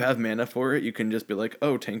long as you have mana for it, you can just be like,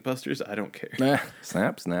 oh, tank busters, I don't care.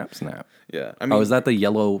 Snap, snap, snap. Yeah, I mean, Oh, is that the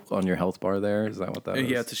yellow on your health bar there? Is that what that is?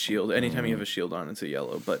 yeah, it's a shield. Anytime you have a shield on, it's a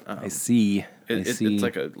yellow. But I see. It's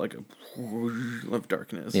like a of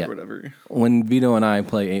darkness Yeah. or whatever. When Vito and I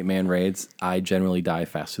play 8-man raids, I generally die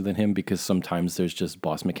faster than him because sometimes there's just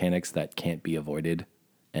boss mechanics that can't be avoided.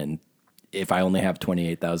 And if I only have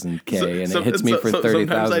 28,000 K and it hits me for 30,000.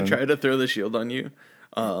 Sometimes I try to throw the shield on you.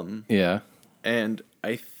 Yeah. And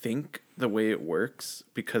I think the way it works,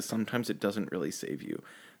 because sometimes it doesn't really save you.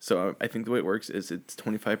 So I think the way it works is it's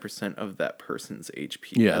 25% of that person's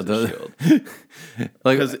HP as a shield.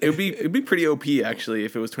 Like, Because it'd be pretty OP actually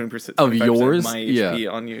if it was 20% Of yours? my Yeah.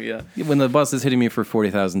 HP on you. Yeah. when the boss is hitting me for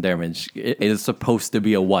 40,000 damage, it is supposed to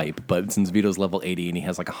be a wipe, but since Vito's level 80 and he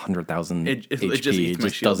has like 100,000 It HP, just eats my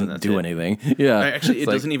just shield and doesn't that's do it. anything. Yeah. Actually, It's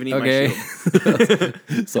it doesn't even eat my shield.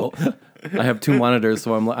 So I have two monitors,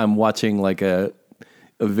 so I'm watching like a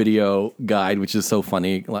video guide, which is so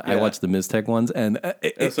funny. Like, I Yeah. watch the Miztech ones, and so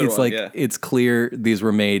it's do I, like yeah. it's clear these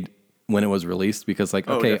were made when it was released because, like,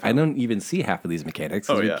 okay, I definitely. don't even see half of these mechanics.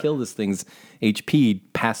 'Cause Oh, we yeah. kill this thing's HP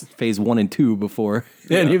past phase 1 and 2 before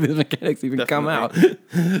any of these mechanics even come out.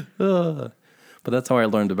 But that's how I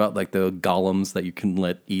learned about like the golems that you can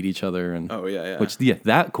let eat each other, and Oh, yeah, yeah. which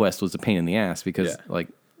that quest was a pain in the ass because Yeah. like.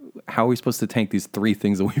 How are we supposed to tank these 3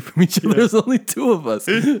 things away from each other? There's only 2 of us.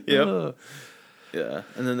 Yep. Yeah,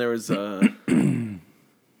 and then there was the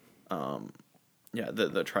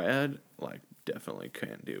triad, like, definitely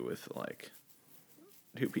can't do with like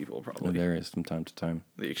 2 people probably. There is from time to time.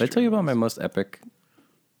 The Did I tell you about extreme my most epic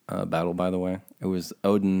battle? By the way, it was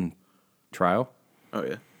Odin Trial, Oh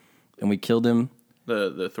yeah, and we killed him.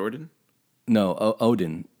 the Thordan. No,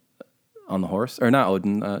 Odin on the horse, or not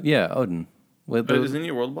Odin? Odin. With Isn't he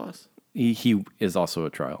a world boss? he is also a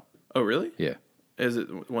trial. Oh really? Yeah, Is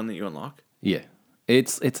it one that you unlock? yeah.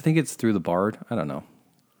 It's I think it's through the Bard. I don't know.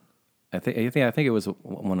 I think it was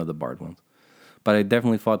one of the Bard ones, but I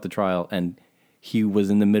definitely fought the trial, and he was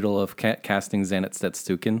in the middle of casting Xanath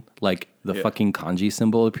Stetsuken, like the fucking kanji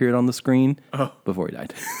symbol appeared on the screen before he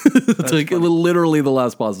died. It's like literally the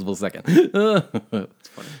last possible second. That's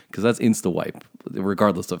funny because that's insta wipe,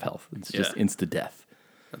 regardless of health. It's just Yeah. insta death.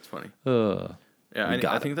 That's funny. Uh, Yeah, we I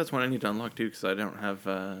got think that's one I need to unlock too because I don't have.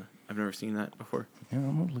 I've never seen that before. Yeah,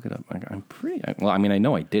 I'm gonna look it up. I'm pretty. Well, I mean, I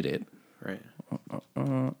know I did it. Right.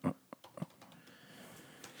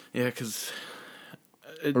 Yeah, because.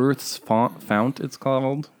 Earth's Fount, it's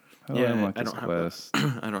called. How do I Yeah, unlock I this don't have quest?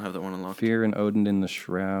 I don't have that one unlocked. Fear and Odin in the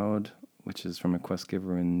Shroud, which is from a quest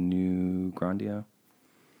giver in New Grandia.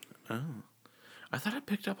 Oh, I thought I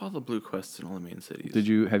picked up all the blue quests in all the main cities.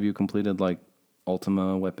 Have you completed like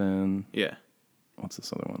Ultima weapon? Yeah. What's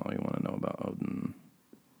this other one? All you want to know about Odin?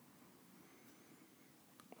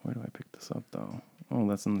 Where do I pick this up though? Oh,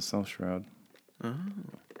 that's in the South Shroud. Oh.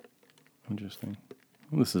 Interesting.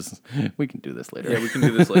 We can do this later. Yeah, we can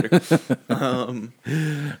do this later. I'm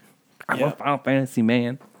a Final Fantasy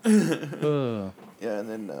man. Yeah, and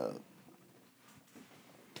then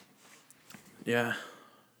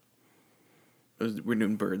we're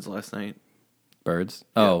doing birds last night. Birds?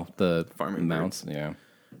 Oh, the Farming mounts. Yeah.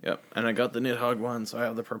 Yep, and I got the Nidhogg one, so I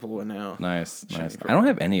have the purple one now. Nice. Shiny Nice. purple. I don't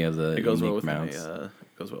have any of the It goes well unique with mounts.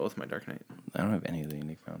 goes well with my Dark Knight. I don't have any of the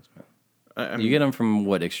unique mounts, man. I You get them from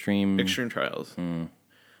what? Extreme Trials.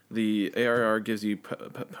 The ARR gives you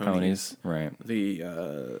ponies. ponies, right? The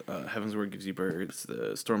Heavensward gives you birds.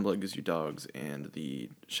 The Stormblood gives you dogs, and the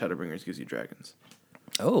Shadowbringers gives you dragons.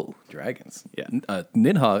 Oh, dragons. Yeah.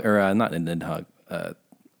 Nidhogg, or not Nidhogg.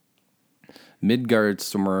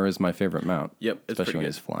 Midgardsormr is my favorite mount. Yep, it's especially pretty when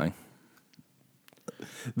good. he's flying.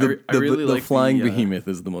 I really the like flying the, behemoth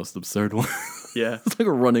is the most absurd one. Yeah, It's like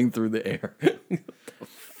running through the air.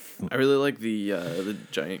 I really like the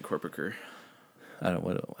giant Corpiker. I don't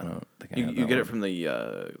think I You have get that it from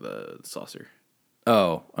the saucer.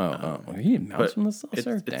 one. Oh. You need mounts But from the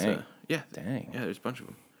saucer? It's Dang. yeah, Dang. yeah. There's a bunch of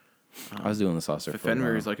them. I was doing the saucer.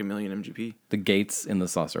 Fenrir is like 1 million MGP. The gates in the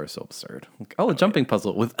saucer are so absurd. Like, a jumping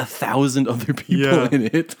puzzle with 1,000 other people in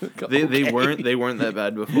it. They weren't that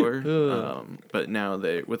bad before, but now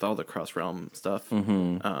they with all the cross realm stuff,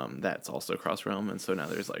 that's also cross realm, and so now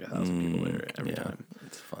there's like 1,000 people there every time.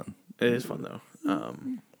 It's fun. It is fun though.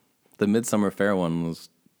 The Midsummer Fair one was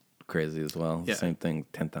crazy as well. Yeah. Same thing,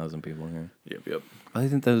 10,000 people here. Yep. I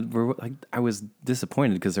think I was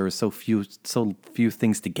disappointed because there were so few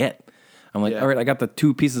things to get. I'm like, all right, I got the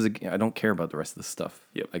 2 pieces. I don't care about the rest of the stuff.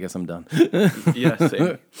 Yep. I guess I'm done. Yeah,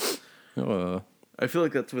 same. Uh, I feel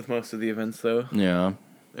like that's with most of the events though. yeah,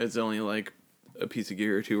 It's only like a piece of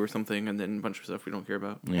gear or 2 or something, and then a bunch of stuff we don't care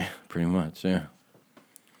about. yeah, pretty much, yeah.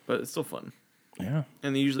 But it's still fun, Yeah.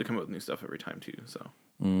 and they usually come up with new stuff every time too. So.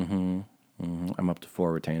 I'm up to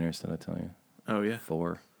 4 retainers, did I tell you? Oh yeah.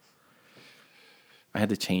 4. I had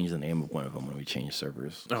to change the name of one of them when we changed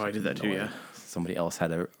servers. Oh, I did that too. Annoying. Yeah. Somebody else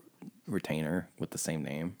had a retainer with the same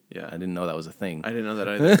name. Yeah. I didn't know that was a thing. I didn't know that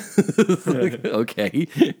either. It's like, okay,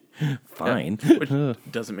 fine. Which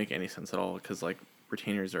doesn't make any sense at all because like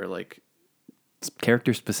retainers are like It's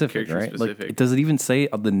character specific, Character right? specific. Like, does it even say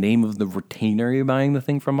the name of the retainer you're buying the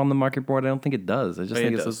thing from on the market board? I don't think it does. I just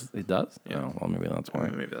think it it does. says it does. Yeah. Oh, well, maybe that's why.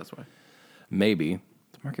 maybe that's why. Maybe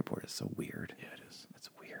the market board is so weird. Yeah, it is. It's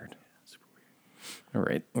weird. Super All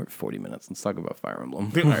right, we're at 40 minutes. Let's talk about Fire Emblem.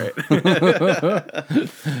 weird. All right.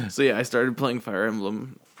 So yeah, I started playing Fire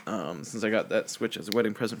Emblem since I got that Switch as a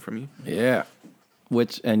wedding present from you. Yeah.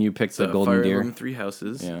 And you picked the So Golden Fire Deer. Emblem 3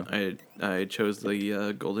 Houses. Yeah. I chose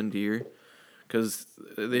the Golden Deer because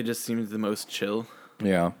they just seemed the most chill,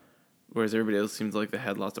 Yeah. whereas everybody else seemed like they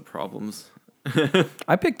had lots of problems.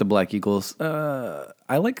 I picked the Black Eagles.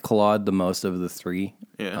 I like Claude the most of the 3.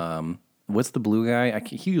 Yeah. What's the blue guy?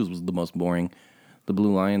 He was the most boring. The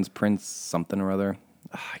Blue Lions, Prince something or other.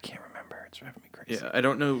 I can't remember. It's driving me crazy. Yeah, I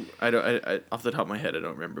don't know. I off the top of my head, I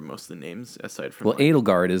don't remember most of the names aside from. Well, like,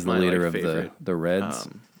 Edelgard is the my, leader like, of favorite, the Reds.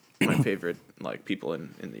 My favorite like people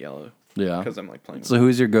in the yellow. Yeah. Because I'm like playing. So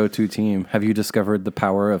who's your go-to team? Have you discovered the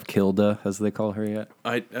power of Kilda, as they call her yet?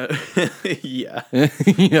 Yeah.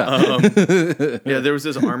 Yeah. Yeah, there was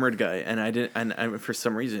this armored guy, and I for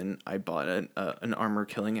some reason I bought an armor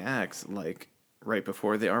killing axe like right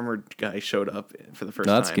before the armored guy showed up for the first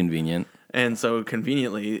time. That's convenient. And so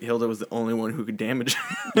conveniently, Hilda was the only one who could damage.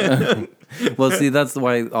 Well, see, that's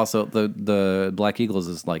why also the Black Eagles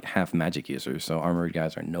is like half magic users, so armored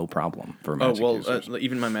guys are no problem for magic users.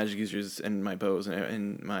 Even my magic users and my bows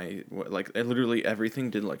and my literally everything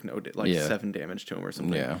did like 7 damage to him or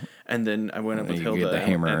something. Yeah. And then I went up And with you get Hilda the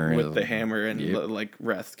hammer and with and- the hammer and Yep. like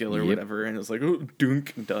wrath skill or Yep. whatever, and it was like oh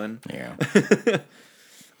dunk done. Yeah.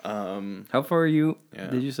 How far are you? Yeah.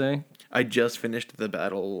 Did you say? I just finished the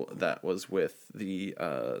battle that was with the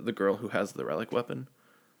girl who has the relic weapon.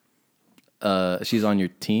 She's on your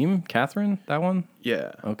team, Catherine. That one.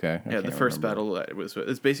 Yeah. Okay. I Yeah, the can't first remember. battle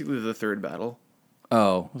it's basically the 3rd battle.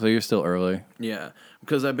 Oh, so you're still early. Yeah,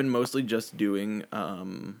 because I've been mostly just doing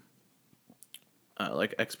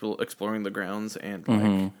exploring the grounds and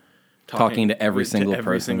like Talking to every single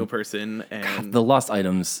every person. single person, and The lost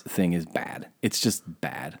items thing is bad. It's just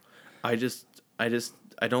bad. I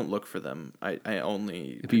don't look for them. I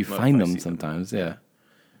only But you pick 'em up find if I them see sometimes, yeah.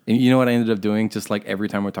 And you know what I ended up doing? Just like every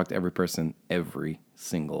time I talk to every person, every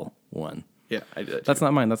single one. Yeah, I did. That's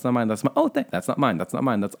not mine. That's not mine. That's my. Oh, that's not mine. That's not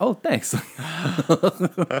mine. That's thanks.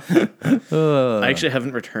 I actually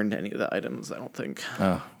haven't returned any of the items. I don't think.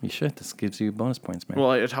 Oh, you should. This gives you bonus points, man.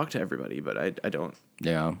 Well, I talk to everybody, but I don't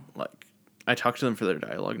Yeah. like. I talk to them for their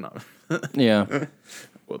dialogue, not. Yeah.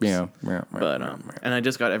 Whoops. Yeah. But and I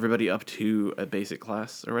just got everybody up to a basic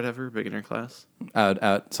class or whatever, beginner class.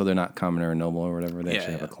 Out. So they're not commoner or noble or whatever. They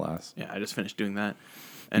actually have a class. Yeah, I just finished doing that.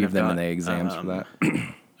 And Give I've them got, an exams for that.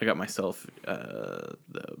 I got myself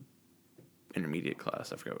the intermediate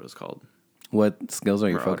class. I forgot what it was called. What skills are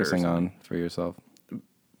you Marauder or focusing on something. for yourself?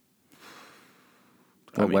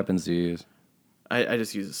 What weapons do you use? I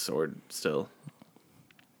just use a sword still.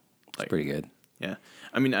 It's pretty good. Yeah,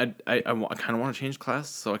 I mean, I kind of want to change class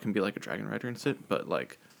so I can be like a dragon rider and shit. But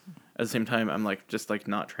like at the same time, I'm like just like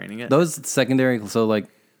not training it. Those secondary, so like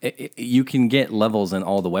you can get levels in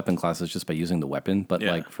all the weapon classes just by using the weapon, but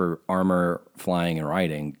Yeah. like for armor, flying, and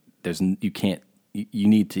riding, you can't. You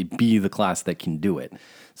need to be the class that can do it.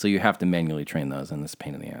 So you have to manually train those, and it's a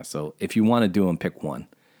pain in the ass. So if you want to do them, pick one.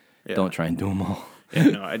 Yeah. Don't try and do them all. Yeah,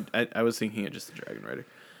 no, I was thinking of just a dragon rider.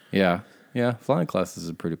 Yeah. Flying classes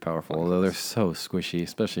are pretty powerful, although they're so squishy,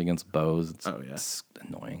 especially against bows. It's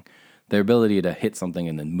annoying. Their ability to hit something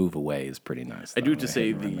and then move away is pretty nice. I do though, have to say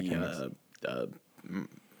hit and run mechanics.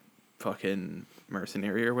 fucking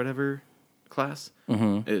mercenary or whatever class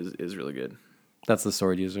is really good. That's the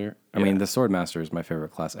sword user. I mean, the sword master is my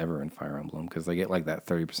favorite class ever in Fire Emblem because they get like that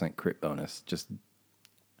 30% crit bonus. Just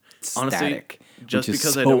Honestly, static. just which is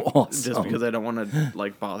because so I don't awesome. just because I don't want to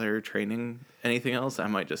like bother training anything else, I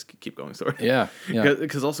might just keep going sword. Yeah, yeah.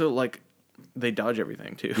 Because also like they dodge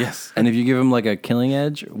everything too. Yes, and if you give him like a killing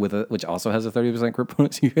edge which also has a 30% crit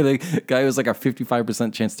bonus, you hear the guy who's like a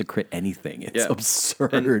 55% chance to crit anything. It's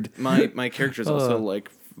absurd. And my character's also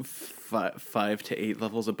like 5 to 8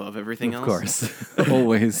 levels above everything else. Of course,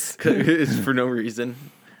 always. It's for no reason.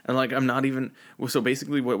 And like I'm not even so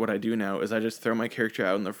basically what I do now is I just throw my character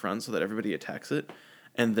out in the front so that everybody attacks it,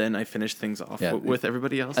 and then I finish things off with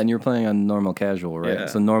everybody else. And you're playing on normal casual, right? Yeah.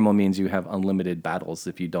 So normal means you have unlimited battles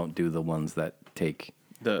if you don't do the ones that take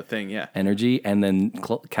the thing, energy, and then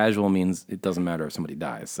casual means it doesn't matter if somebody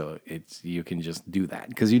dies. So you can just do that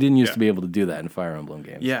because you didn't used to be able to do that in Fire Emblem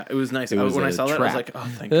games. Yeah, it was nice. When I saw that, I was like, oh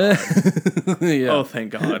thank God. Yeah. Oh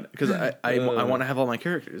thank God, because I want to have all my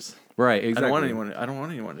characters. Right, exactly. I don't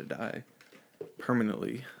want anyone to die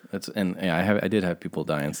permanently. I did have people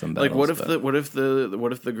die in some battles. Like what if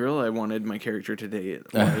the girl I wanted my character to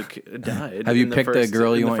date like died? Have you picked the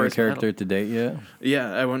girl you want your character to date yet?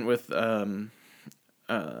 Yeah, I went with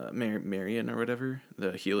Marion or whatever,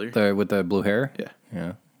 the healer. With the blue hair? Yeah.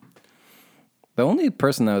 Yeah. The only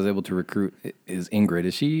person I was able to recruit is Ingrid.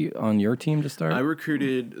 Is she on your team to start?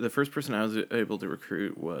 The first person I was able to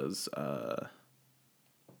recruit was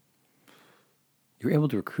You were able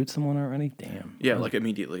to recruit someone already? Damn. Yeah, like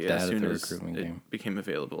immediately as soon as recruitment it game. became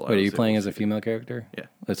available. Wait, are you playing as a female character? Yeah.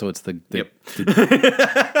 So it's the Yep.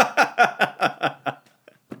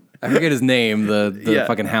 I forget his name, the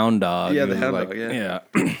fucking hound dog. Yeah, the who's hound like, dog, yeah.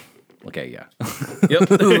 Okay, yeah. Yep.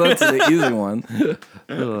 That's the easy one.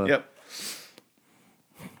 Yep.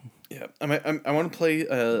 Yeah. I want to play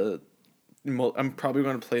I'm probably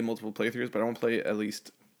going to play multiple playthroughs, but I want to play at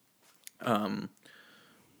least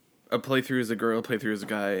a playthrough as a girl, a playthrough as a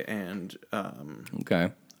guy, and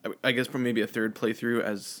Okay. I guess maybe a third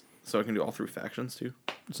playthrough so I can do all through factions too.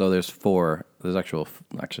 So there's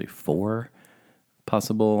actually four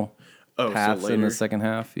possible paths in the second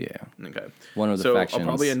half. Yeah. Okay. One of the so factions I'll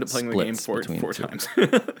probably end up playing the game four two. times.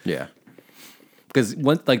 Yeah. Because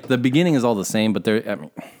the beginning is all the same, but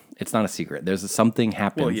it's not a secret. There's something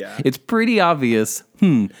happens. Well, yeah. It's pretty obvious.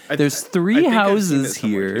 There's three houses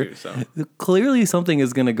here. Too, so. Clearly something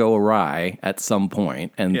is going to go awry at some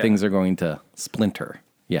point, and things are going to splinter.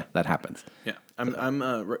 Yeah, that happens. Yeah.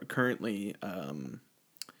 I'm currently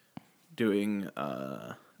doing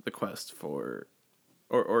the quest for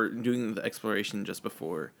or doing the exploration just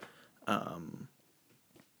before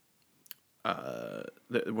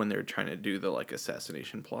when they're trying to do the like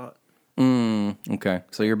assassination plot. Okay,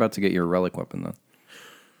 so you're about to get your relic weapon then.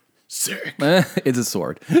 Sick. It's a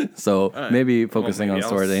sword, so maybe focusing on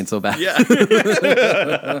sword ain't so bad. Yeah.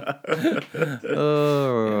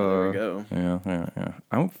 Oh, there we go. Yeah.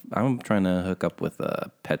 I'm trying to hook up with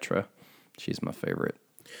Petra. She's my favorite.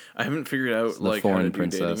 I haven't figured out the like how to foreign do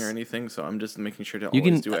princess. dating or anything, so I'm just making sure to You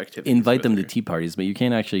always can do activities. invite them to with her. tea parties, but you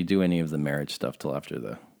can't actually do any of the marriage stuff till after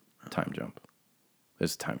the time jump.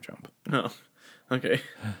 There's a time jump. Oh, okay.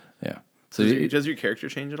 Yeah. So Does your character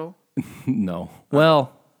change at all? no.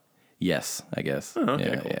 Well, yes, I guess. Oh, okay,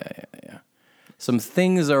 yeah, cool. yeah. Some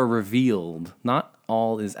things are revealed. Not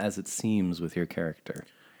all is as it seems with your character.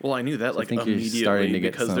 Well, I knew that I think you're immediately starting to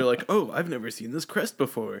get because they're like, "Oh, I've never seen this crest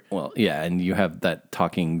before." Well, yeah, and you have that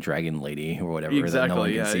talking dragon lady or whatever that no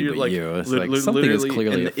one can see You're but like, you. It's like something is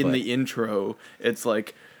clearly in the intro. It's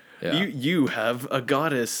like you have a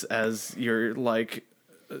goddess as your like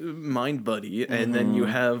mind buddy, and then you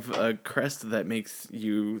have a crest that makes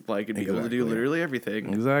you like be able to do literally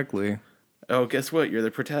everything. Exactly. Oh, guess what? You're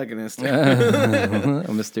the protagonist. A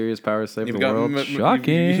mysterious power saved the world.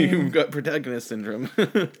 Shocking. You've got protagonist syndrome.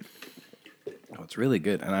 Oh, it's really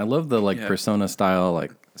good, and I love the Persona style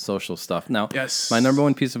like social stuff. Now, Yes. my number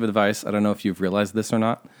one piece of advice. I don't know if you've realized this or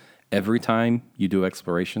not. Every time you do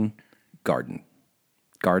exploration, garden.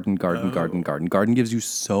 Garden gives you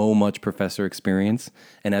so much professor experience,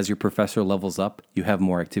 and as your professor levels up, you have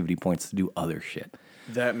more activity points to do other shit.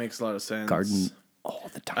 That makes a lot of sense. Garden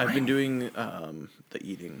all the time. I've been doing the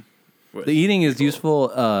eating. The eating is useful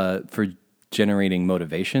for generating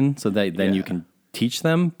motivation, so that then you can teach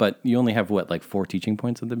them. But you only have 4 teaching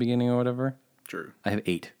points at the beginning or whatever. True. I have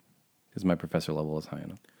 8 because my professor level is high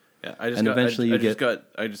enough. Yeah, I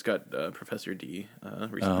just got Professor D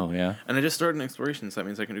recently. Oh yeah, and I just started an exploration, so that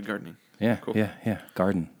means I can do gardening. yeah, Cool. yeah.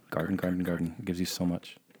 Garden. It gives you so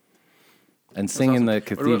much. And sing in the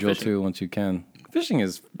cathedral fishing? too once you can. Fishing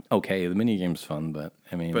is okay. The mini game's fun, but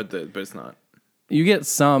I mean, But it's not. You get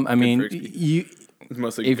some. I mean, for XP. you It's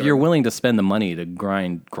mostly if you're garden. willing to spend the money to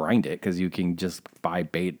grind it, because you can just buy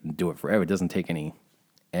bait and do it forever. It doesn't take any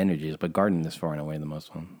energies, but garden is far and away the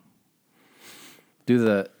most fun. Do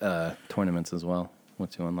the tournaments as well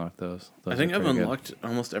once you unlock those. I think I've unlocked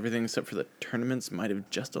almost everything except for the tournaments. Might have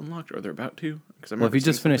just unlocked, or they're about to. Well, if you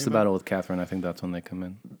just finish the battle with Catherine, I think that's when they come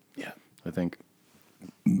in. yeah. I think.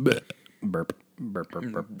 Burp.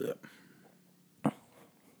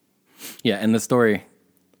 Yeah, and the story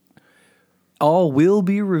all will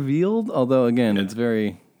be revealed, although again, it's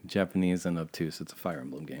very Japanese and obtuse. It's a Fire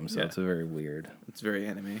Emblem game, so it's a very weird. It's very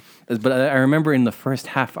anime. But I remember in the first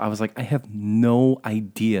half, I was like, I have no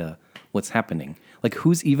idea what's happening. Like,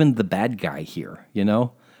 who's even the bad guy here? You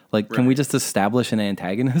know, like, can we just establish an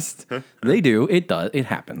antagonist? They do. It does. It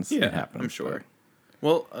happens. Yeah, it happens. I'm sure.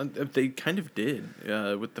 Well, they kind of did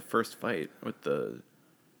with the first fight with the.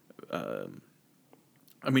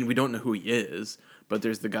 I mean, we don't know who he is, but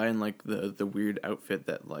there's the guy in like the weird outfit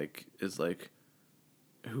that like is like,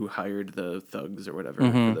 who hired the thugs or whatever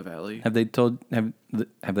for the valley. Have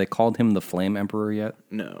they called him the Flame Emperor yet?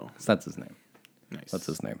 No. 'Cause that's his name. Nice. That's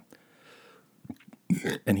his name.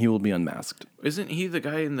 And he will be unmasked. Isn't he the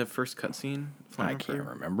guy in the first cutscene? I can't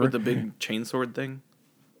remember. With the big chainsword thing?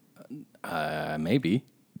 Maybe.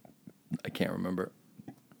 I can't remember.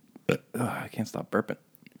 I can't stop burping.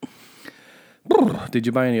 Did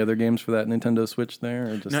you buy any other games for that Nintendo Switch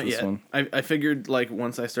there, or just Not this yet. one? I figured like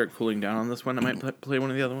once I start cooling down on this one, I might play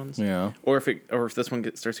one of the other ones. Yeah. Or if this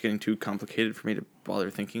one starts getting too complicated for me to bother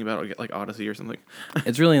thinking about, I'll get like Odyssey or something.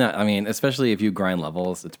 It's really not. I mean, especially if you grind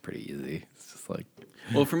levels, it's pretty easy. It's just like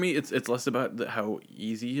Well, for me, it's less about how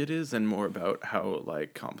easy it is and more about how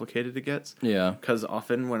like complicated it gets. yeah. Because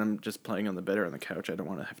often when I'm just playing on the bed or on the couch, I don't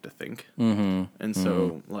want to have to think. Mm-hmm. And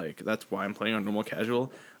so like that's why I'm playing on normal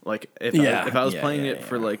casual. Like if I was playing it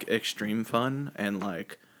for like extreme fun and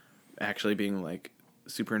like actually being like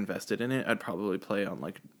super invested in it, I'd probably play on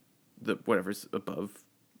like the whatever's above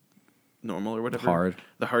normal or whatever.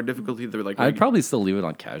 The hard difficulty. They're like I'd probably still leave it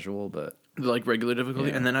on casual, but like regular difficulty,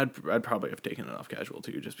 and then I'd probably have taken it off casual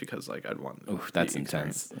too, just because like I'd want. that's the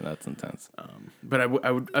intense. That's intense. But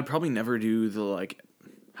I'd probably never do the like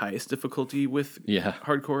highest difficulty with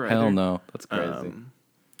hardcore. Hell either. no, that's crazy.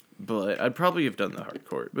 But I'd probably have done the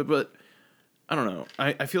hardcore. But I don't know.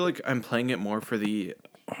 I feel like I'm playing it more for the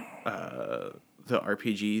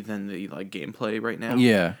RPG than the like gameplay right now.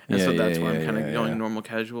 Yeah, and yeah, so that's yeah, why I'm yeah, kind of yeah, going yeah. normal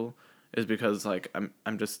casual, is because like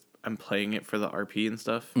I'm playing it for the RP and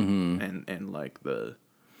stuff, and like the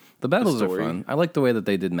battles are story. fun. I like the way that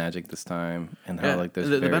they did magic this time, and how like there's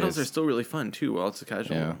the battles various- are still really fun too. While it's a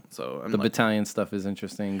casual, Yeah. so I'm the like, battalion stuff is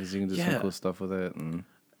interesting because you can do some Yeah. cool stuff with it.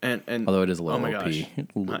 And and although it is a little oh my OP, gosh, a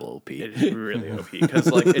little OP, it is really OP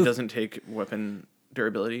because like it doesn't take weapon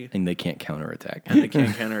durability and they can't counterattack. and they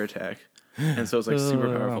can't counterattack. And so it's like super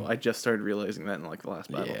powerful. I just started realizing that in like the last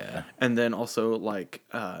battle. Yeah. And then also like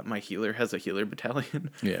my healer has a healer battalion.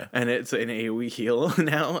 Yeah. And it's an AoE heal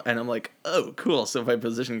now. And I'm like, oh cool. So if I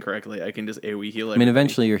position correctly, I can just AoE heal. I mean,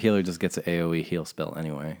 eventually your healer just gets an AoE heal spell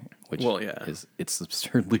anyway, which it's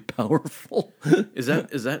absurdly powerful. Is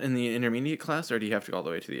that in the intermediate class, or do you have to go all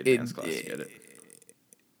the way to the advanced class to get it?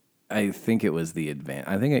 I think it was the advanced.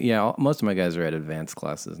 Most of my guys are at advanced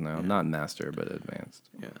classes now, not master, but advanced.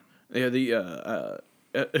 Yeah.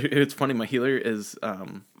 It's funny. My healer is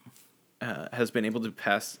has been able to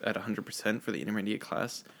pass at 100% for the intermediate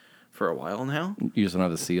class for a while now, You just don't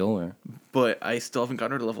have a seal, or but I still haven't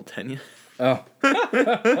gotten her to level 10 yet. oh,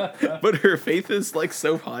 But her faith is like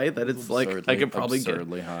so high that it's like I could probably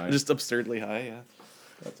absurdly get high. just absurdly high. Yeah,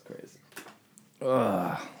 That's crazy.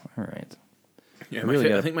 All right. yeah.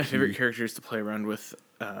 really I think my favorite characters to play around with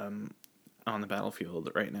on the battlefield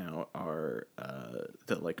right now are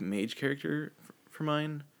the like mage character for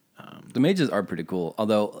mine. The mages are pretty cool,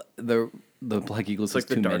 although the Black Eagles It's like is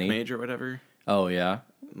the too dark many. mage or whatever, Oh yeah,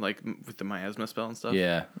 like with the miasma spell and stuff.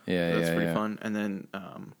 yeah. That's pretty yeah. fun. And then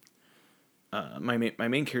my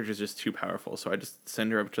main character is just too powerful, so I just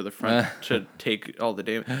send her up to the front to take all the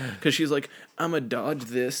damage. Because she's like, I'm going to dodge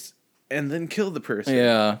this and then kill the person.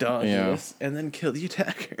 Yeah, Dodge yeah. this and then kill the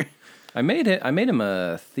attacker. I made him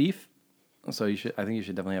a thief. So I think you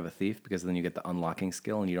should definitely have a thief, because then you get the unlocking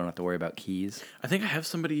skill and you don't have to worry about keys. I think I have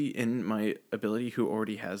somebody in my ability who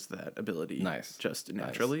already has that ability. Nice. Just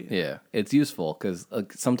naturally. Yeah, it's useful because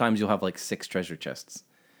sometimes you'll have like 6 treasure chests.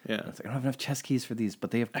 Yeah. It's like, I don't have enough chest keys for these, but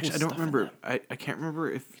they have cool Actually, I stuff don't in remember. them. I can't remember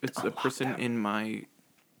if it's a person in my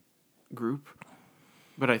group,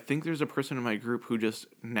 but I think there's a person in my group who just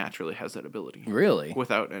naturally has that ability. Really?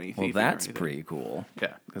 Without any thieving Well, that's or anything. pretty cool.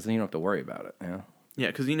 Yeah. Because then you don't have to worry about it. Yeah. Yeah,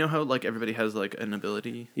 because you know how like everybody has like an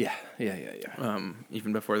ability, Yeah.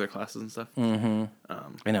 even before their classes and stuff.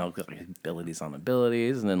 I know, like abilities on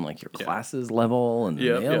abilities, and then like your classes level, and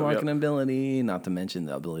then they unlock an ability. Not to mention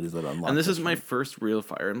the abilities that unlock. And this is my first real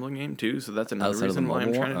Fire Emblem game too, so that's another Outside of the reason why I'm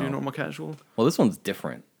mobile trying to one? do Oh. normal casual. Well, this one's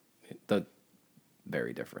different.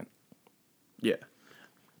 Very different. Yeah.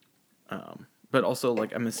 But also,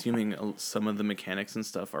 like, I'm assuming some of the mechanics and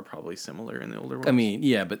stuff are probably similar in the older ones. I mean,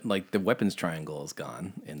 yeah, but like the weapons triangle is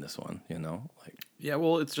gone in this one. You know, like yeah,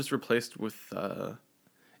 well, it's just replaced with.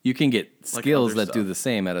 you can get skills other that do stuff. the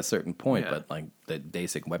same at a certain point, Yeah. but like the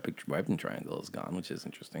basic weapon triangle is gone, which is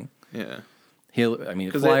interesting. Yeah. I mean,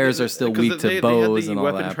 flyers are still weak to bows and all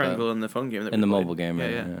weapon that. triangle But in the phone game. That in we the played. mobile game,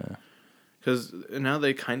 yeah. Because now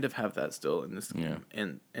they kind of have that still in this game,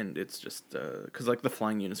 and it's just because like the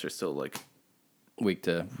flying units are still like Weak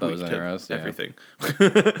to bows weak and to arrows. Yeah. everything.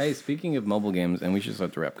 Hey, speaking of mobile games, and we should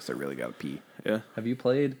start to wrap because I really gotta pee. Yeah, Have you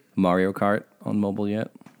played Mario Kart on mobile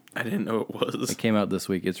yet? I didn't know it was. It came out this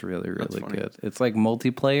week. It's really, really funny. good. It's like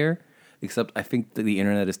multiplayer, except I think that the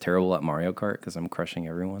internet is terrible at Mario Kart because I'm crushing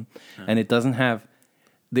everyone. And it doesn't have...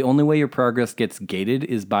 The only way your progress gets gated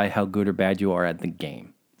is by how good or bad you are at the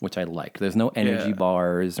game, which I like. There's no energy Yeah.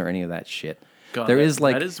 bars or any of that shit. God, There is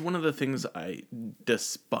like... that is one of the things I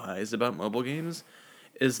despise about mobile games,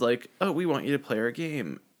 is like, oh, we want you to play our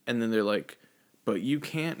game, and then they're like, but you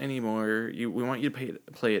can't anymore. We want you to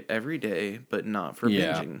play it every day, but not for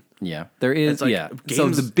binging. Yeah, there is. It's like Yeah, so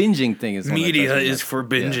games- the binging thing is one that Media drives me is nuts. for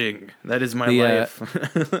binging. That is my The,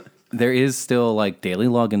 life. There is still like daily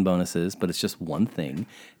login bonuses, but it's just one thing,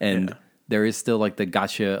 and Yeah. there is still like the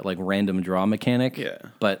gotcha like random draw mechanic. Yeah.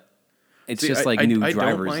 but it's See, just like I new I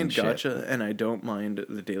drivers don't mind and shit. gacha, and I don't mind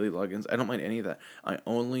the daily logins. I don't mind any of that. I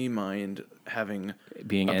only mind having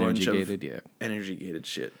Being a bunch energy of gated. Yeah, energy gated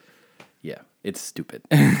shit. yeah, it's stupid.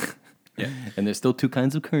 Yeah. And there's still two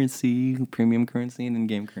kinds of currency: premium currency and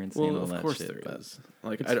in-game currency. and Well, all of that course shit, there but- is.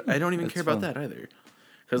 Like, I don't even it's care about fun. that either.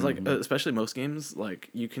 Because, like, especially most games, like,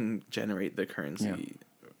 you can generate the currency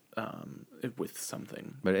with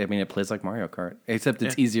something. But I mean, it plays like Mario Kart, except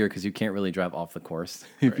it's Yeah. easier because you can't really drive off the course.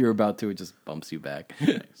 If you're about to, it just bumps you back.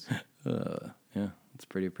 Nice. Yeah, it's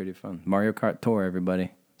pretty fun. Mario Kart Tour,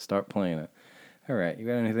 everybody, start playing it. All right, you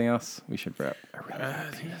got anything else? We should wrap. I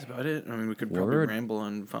think that's about it. I mean, we could probably Word. ramble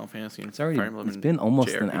on Final Fantasy and It's already. Fire Emblem It's and been almost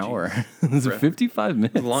an JRPGs. hour. It's Bruh. 55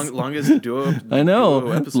 minutes. Longest duo. I know.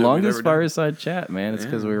 duo episode we've Longest ever done. fireside chat, man. It's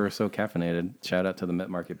because Yeah. we were so caffeinated. Shout out to the Met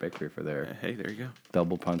Market Bakery for their Hey, there you go.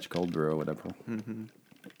 double punch cold brew or whatever.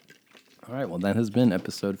 All right, well, that has been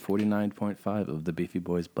episode 49.5 of the Beefy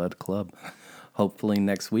Boys Bud Club. Hopefully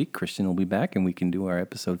next week, Christian will be back and we can do our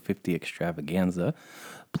episode 50 extravaganza.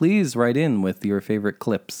 Please write in with your favorite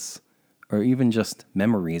clips or even just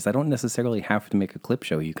memories. I don't necessarily have to make a clip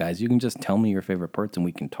show, you guys. You can just tell me your favorite parts and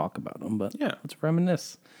we can talk about them. But Yeah. let's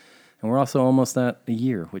reminisce. And we're also almost at a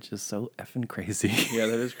year, which is so effing crazy. Yeah,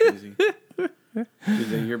 that is crazy. Dude,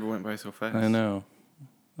 the year went by so fast. I know.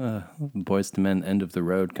 Boys to Men, End of the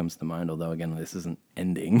Road comes to mind, although, again, this isn't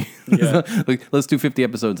ending. Yeah. Like, let's do 50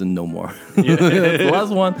 episodes and no more. The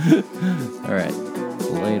last one. All right.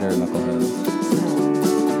 Later, knuckleheads.